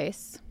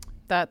blackface.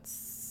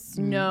 That's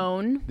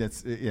known.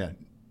 That's,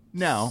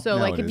 Now, so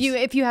like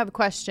if you have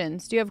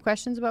questions, do you have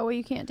questions about what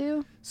you can't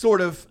do? Sort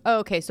of. Oh,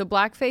 okay, so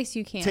blackface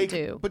you can't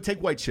do. But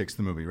take White Chicks,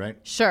 the movie, right?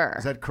 Sure.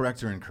 Is that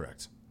correct or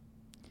incorrect?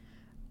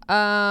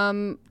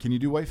 Can you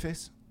do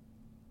whiteface?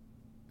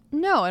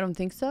 No, I don't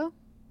think so.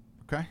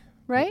 Okay.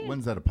 Right?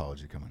 When's that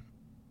apology coming?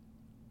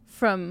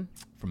 From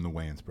the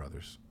Wayans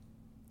brothers.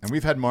 And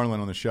we've had Marlon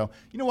on the show.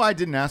 You know why I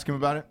didn't ask him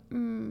about it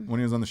when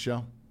he was on the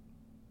show?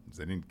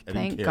 I didn't care.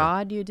 Thank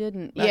God you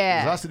didn't.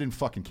 Yeah. I also didn't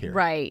fucking care.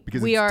 Right.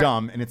 Because it's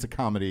dumb and it's a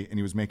comedy and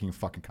he was making a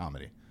fucking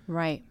comedy.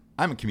 Right.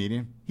 I'm a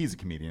comedian. He's a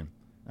comedian.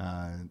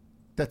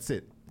 That's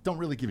it. Don't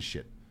really give a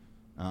shit.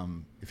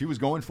 If he was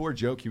going for a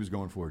joke, he was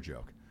going for a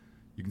joke.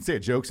 You can say a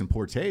joke's in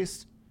poor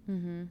taste,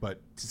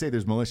 but to say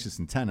there's malicious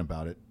intent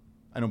about it,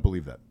 I don't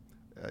believe that.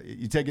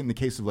 You take it in the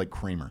case of like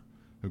Kramer,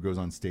 who goes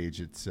on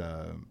stage at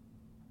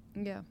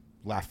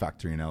Laugh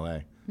Factory in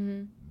L.A.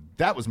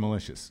 That was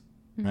malicious,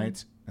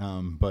 right?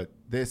 But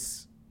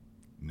this,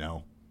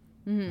 no.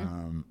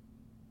 And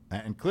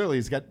clearly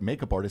he's got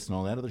makeup artists and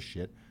all that other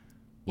shit.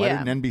 Why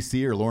didn't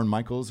NBC or Lorne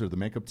Michaels or the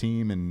makeup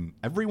team and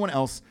everyone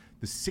else,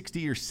 the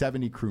 60 or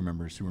 70 crew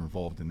members who were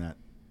involved in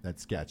that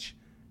sketch,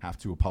 have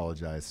to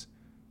apologize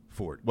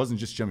for it? It wasn't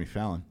just Jimmy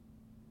Fallon.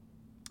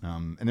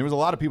 And there was a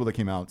lot of people that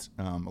came out,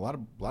 a lot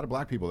of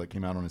black people that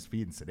came out on his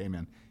feed and said, "Hey,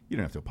 man, you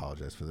don't have to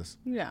apologize for this."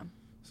 Yeah.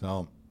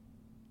 So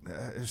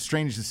it's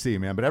strange to see,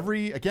 man. But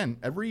every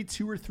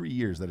 2 or 3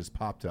 years that has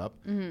popped up,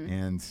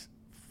 and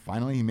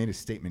finally he made a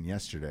statement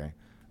yesterday.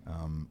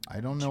 I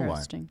don't know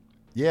why.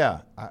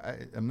 Yeah,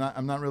 I'm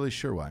not really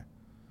sure why.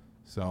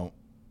 So,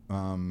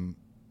 when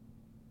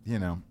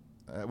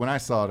I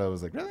saw it, I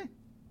was like, really?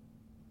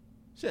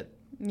 Shit.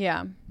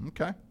 Yeah.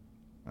 Okay.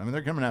 I mean,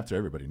 they're coming after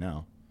everybody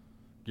now.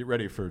 Get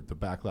ready for the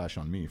backlash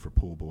on me for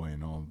Pool Boy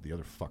and all the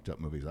other fucked up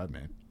movies I've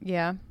made.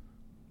 Yeah.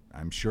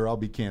 I'm sure I'll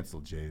be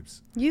canceled,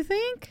 Jabes. You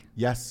think?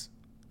 Yes.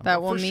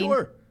 That will mean. For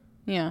sure.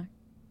 Yeah.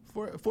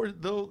 For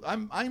though,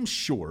 I'm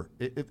sure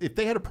if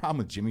they had a problem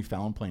with Jimmy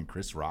Fallon playing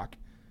Chris Rock,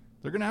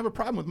 they're gonna have a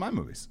problem with my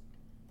movies.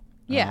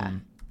 Yeah.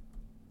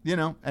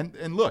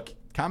 And look,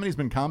 comedy's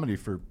been comedy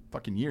for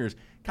fucking years.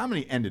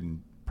 Comedy ended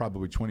in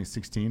probably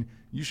 2016.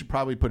 You should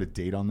probably put a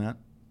date on that.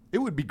 It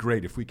would be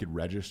great if we could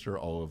register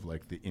all of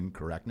like the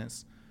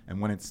incorrectness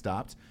and when it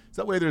stopped.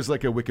 So that way there's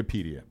like a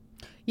Wikipedia.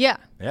 Yeah.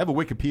 They have a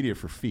Wikipedia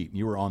for feet, and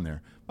you were on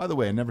there. By the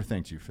way, I never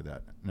thanked you for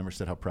that. I never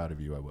said how proud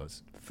of you I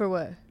was. For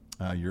what?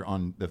 You're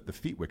on the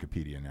feet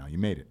Wikipedia now. You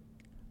made it.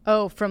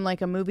 Oh, from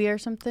like a movie or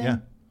something? Yeah.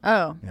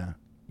 Oh. Yeah.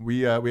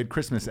 We had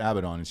Christmas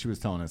Abbott on, and she was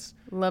telling us.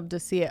 Love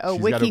to see it. Oh,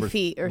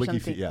 WikiFeet or something.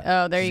 Feet,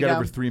 yeah. Oh, there you go. She's got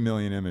over 3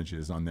 million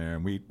images on there,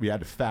 and we had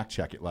to fact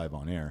check it live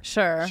on air.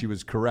 Sure. She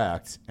was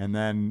correct, and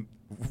then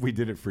we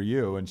did it for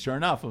you, and sure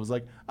enough, I was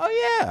like,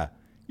 oh yeah,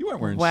 you weren't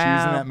wearing shoes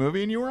in that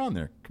movie, and you were on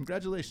there.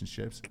 Congratulations,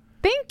 Chips.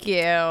 Thank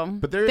you.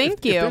 But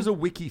if there's a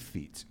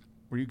WikiFeet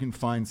where you can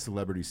find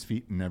celebrities'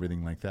 feet and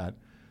everything like that,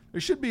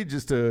 there should be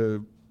just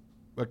a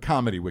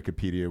comedy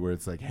Wikipedia where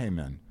it's like, hey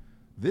man,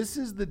 this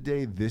is the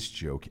day this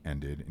joke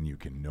ended, and you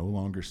can no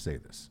longer say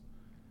this.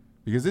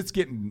 Because it's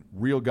getting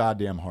real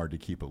goddamn hard to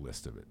keep a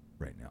list of it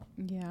right now.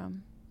 Yeah.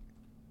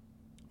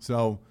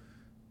 So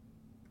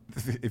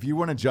if you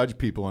want to judge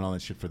people and all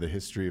that shit for the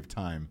history of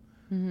time,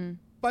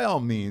 by all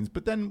means.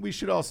 But then we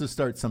should also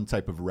start some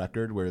type of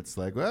record where it's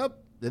like, well,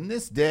 in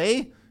this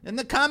day, in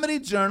the Comedy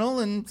Journal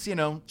in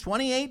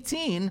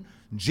 2018,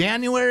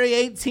 January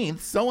 18th,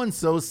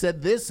 so-and-so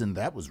said this, and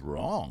that was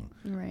wrong.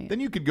 Right. Then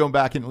you could go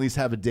back and at least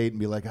have a date and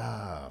be like,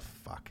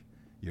 fuck,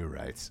 you're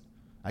right.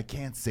 I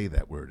can't say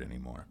that word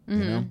anymore, you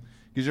know?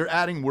 Because you're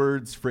adding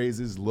words,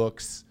 phrases,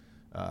 looks,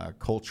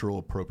 cultural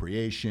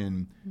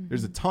appropriation.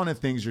 There's a ton of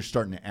things you're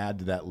starting to add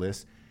to that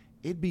list.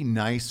 It'd be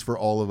nice for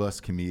all of us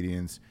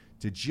comedians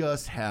to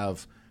just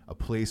have a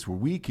place where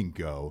we can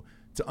go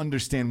to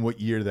understand what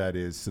year that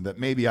is so that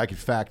maybe I could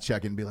fact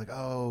check and be like,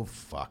 oh,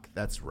 fuck,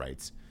 that's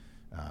right.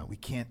 We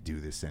can't do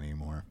this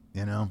anymore,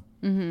 you know?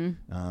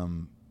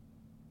 Mm-hmm.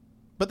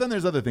 But then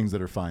there's other things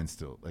that are fine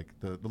still. Like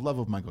the love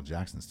of Michael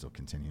Jackson still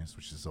continues,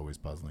 which is always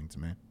puzzling to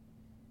me.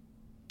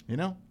 You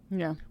know?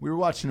 Yeah. We were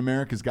watching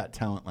America's Got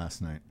Talent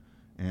last night.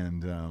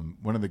 And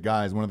one of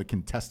the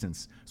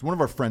contestants, so one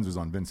of our friends was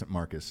on, Vincent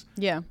Marcus.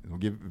 Yeah. We'll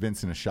give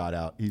Vincent a shout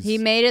out. He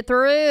made it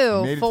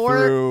through.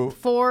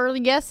 Four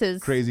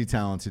guesses. Crazy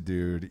talented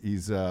dude.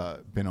 He's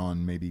been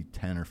on maybe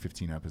 10 or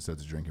 15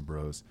 episodes of Drinking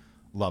Bros.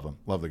 Love him.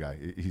 Love the guy.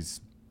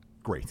 He's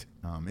great.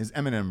 His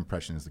Eminem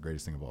impression is the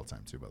greatest thing of all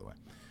time, too, by the way.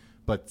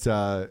 But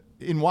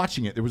in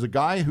watching it, there was a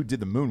guy who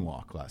did the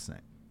moonwalk last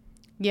night.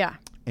 Yeah.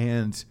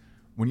 And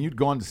when you'd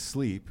gone to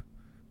sleep,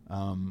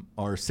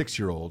 our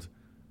 6-year-old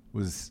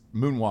was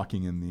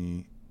moonwalking in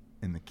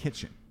the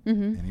kitchen,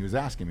 and he was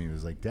asking me, he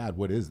was like, "Dad,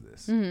 what is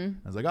this?" I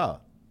was like, "Oh,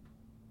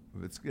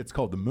 it's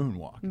called the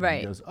moonwalk." Right.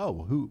 And he goes, "Oh,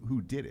 well,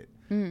 who did it?"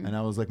 And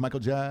I was like,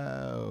 "Michael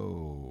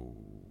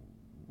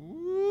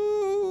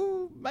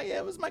yeah,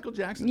 it was Michael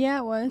Jackson. Yeah,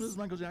 it was. It was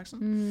Michael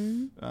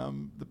Jackson.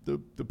 The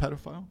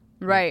pedophile.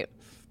 Right.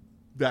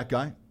 That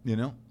guy, you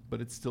know. But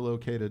it's still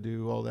okay to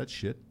do all that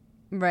shit.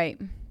 Right.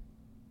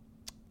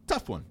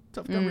 Tough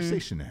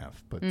conversation to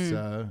have, but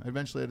I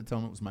eventually had to tell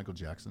him it was Michael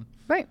Jackson.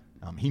 Right.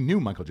 He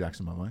knew Michael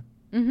Jackson, by the way.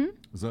 Mm-hmm.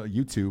 It was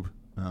YouTube.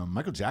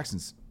 Michael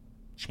Jackson's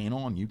channel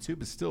on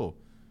YouTube is still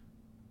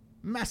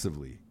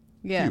massively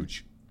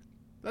huge.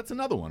 That's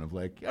another one of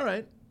like, all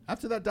right,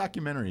 after that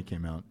documentary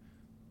came out,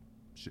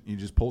 shouldn't you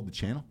just pulled the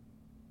channel?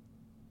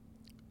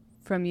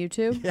 From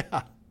YouTube?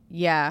 Yeah.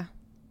 Yeah.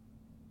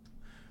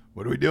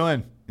 What are we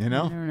doing? You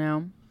know? I don't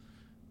know.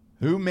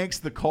 Who makes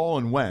the call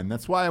and when?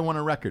 That's why I want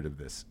a record of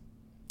this.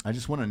 I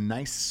just want a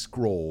nice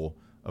scroll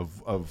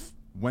of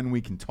when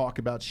we can talk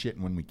about shit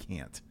and when we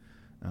can't.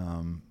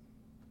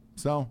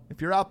 So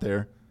if you're out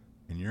there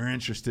and you're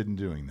interested in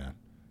doing that,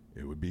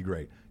 it would be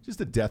great. Just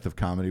the Death of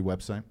Comedy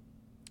website,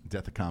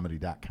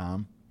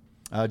 deathofcomedy.com.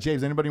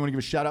 James, anybody want to give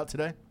a shout out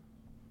today?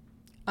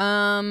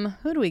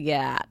 Who do we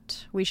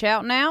got? We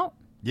shouting out?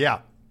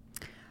 Yeah.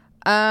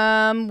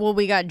 Well,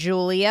 we got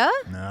Julia.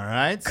 All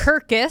right.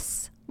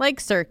 Kirkus, like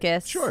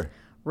circus. Sure.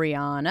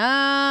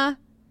 Rihanna.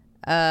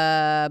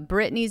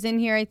 Brittany's in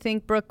here. I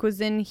think Brooke was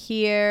in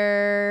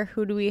here.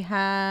 Who do we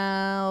have?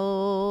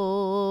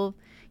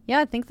 Yeah,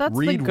 I think that's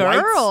Reed the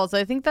girls.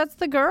 I think that's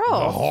the girls.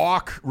 The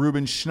Hawk,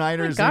 Ruben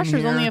Schneider's in here. Gosh,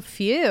 there's only a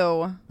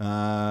few.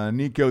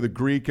 Nico the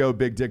Greco,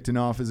 Big Dick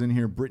Danoff is in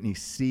here. Brittany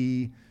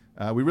C.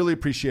 We really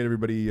appreciate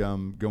everybody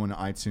going to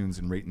iTunes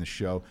and rating the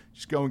show.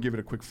 Just go and give it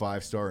a quick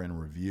 5-star and a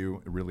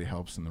review. It really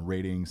helps in the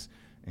ratings.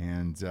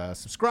 And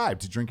subscribe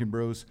to Drinking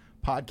Bros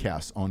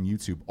Podcast on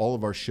YouTube. All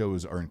of our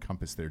shows are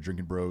encompassed there.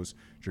 Drinking Bros,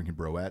 Drinking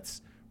Broettes,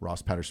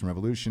 Ross Patterson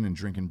Revolution, and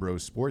Drinking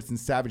Bros Sports, and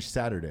Savage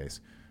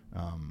Saturdays.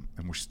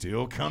 And we're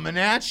still coming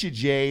at you,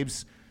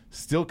 Jabes.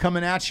 Still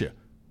coming at you.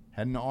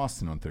 Heading to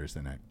Austin on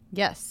Thursday night.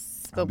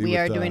 Yes, but we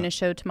are doing a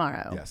show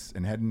tomorrow. Yes,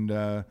 and heading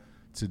to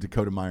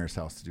Dakota Meyer's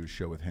house to do a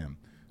show with him.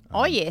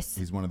 Oh, yes.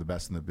 He's one of the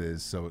best in the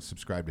biz, so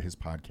subscribe to his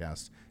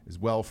podcast as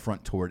well,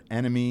 Front Toward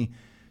Enemy.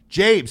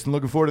 Jabes, I'm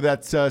looking forward to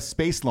that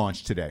space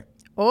launch today.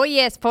 Oh,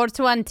 yes,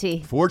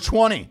 420.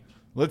 420.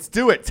 Let's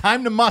do it.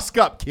 Time to musk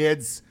up,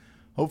 kids.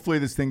 Hopefully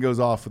this thing goes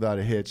off without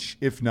a hitch.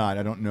 If not,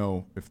 I don't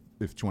know if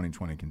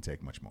 2020 can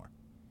take much more.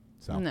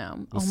 So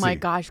no. We'll my see.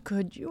 gosh,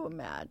 could you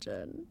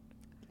imagine?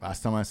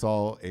 Last time I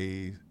saw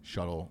a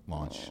shuttle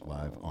launch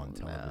live on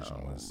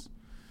television was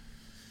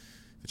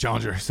the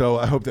Challenger. So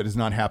I hope that does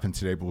not happen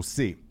today, but we'll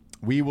see.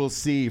 We will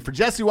see. For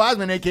Jesse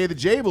Wiseman, a.k.a. The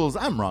Jables,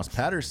 I'm Ross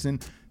Patterson.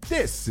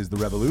 This is The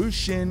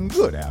Revolution.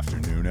 Good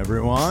afternoon,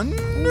 everyone.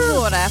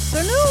 Good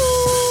afternoon.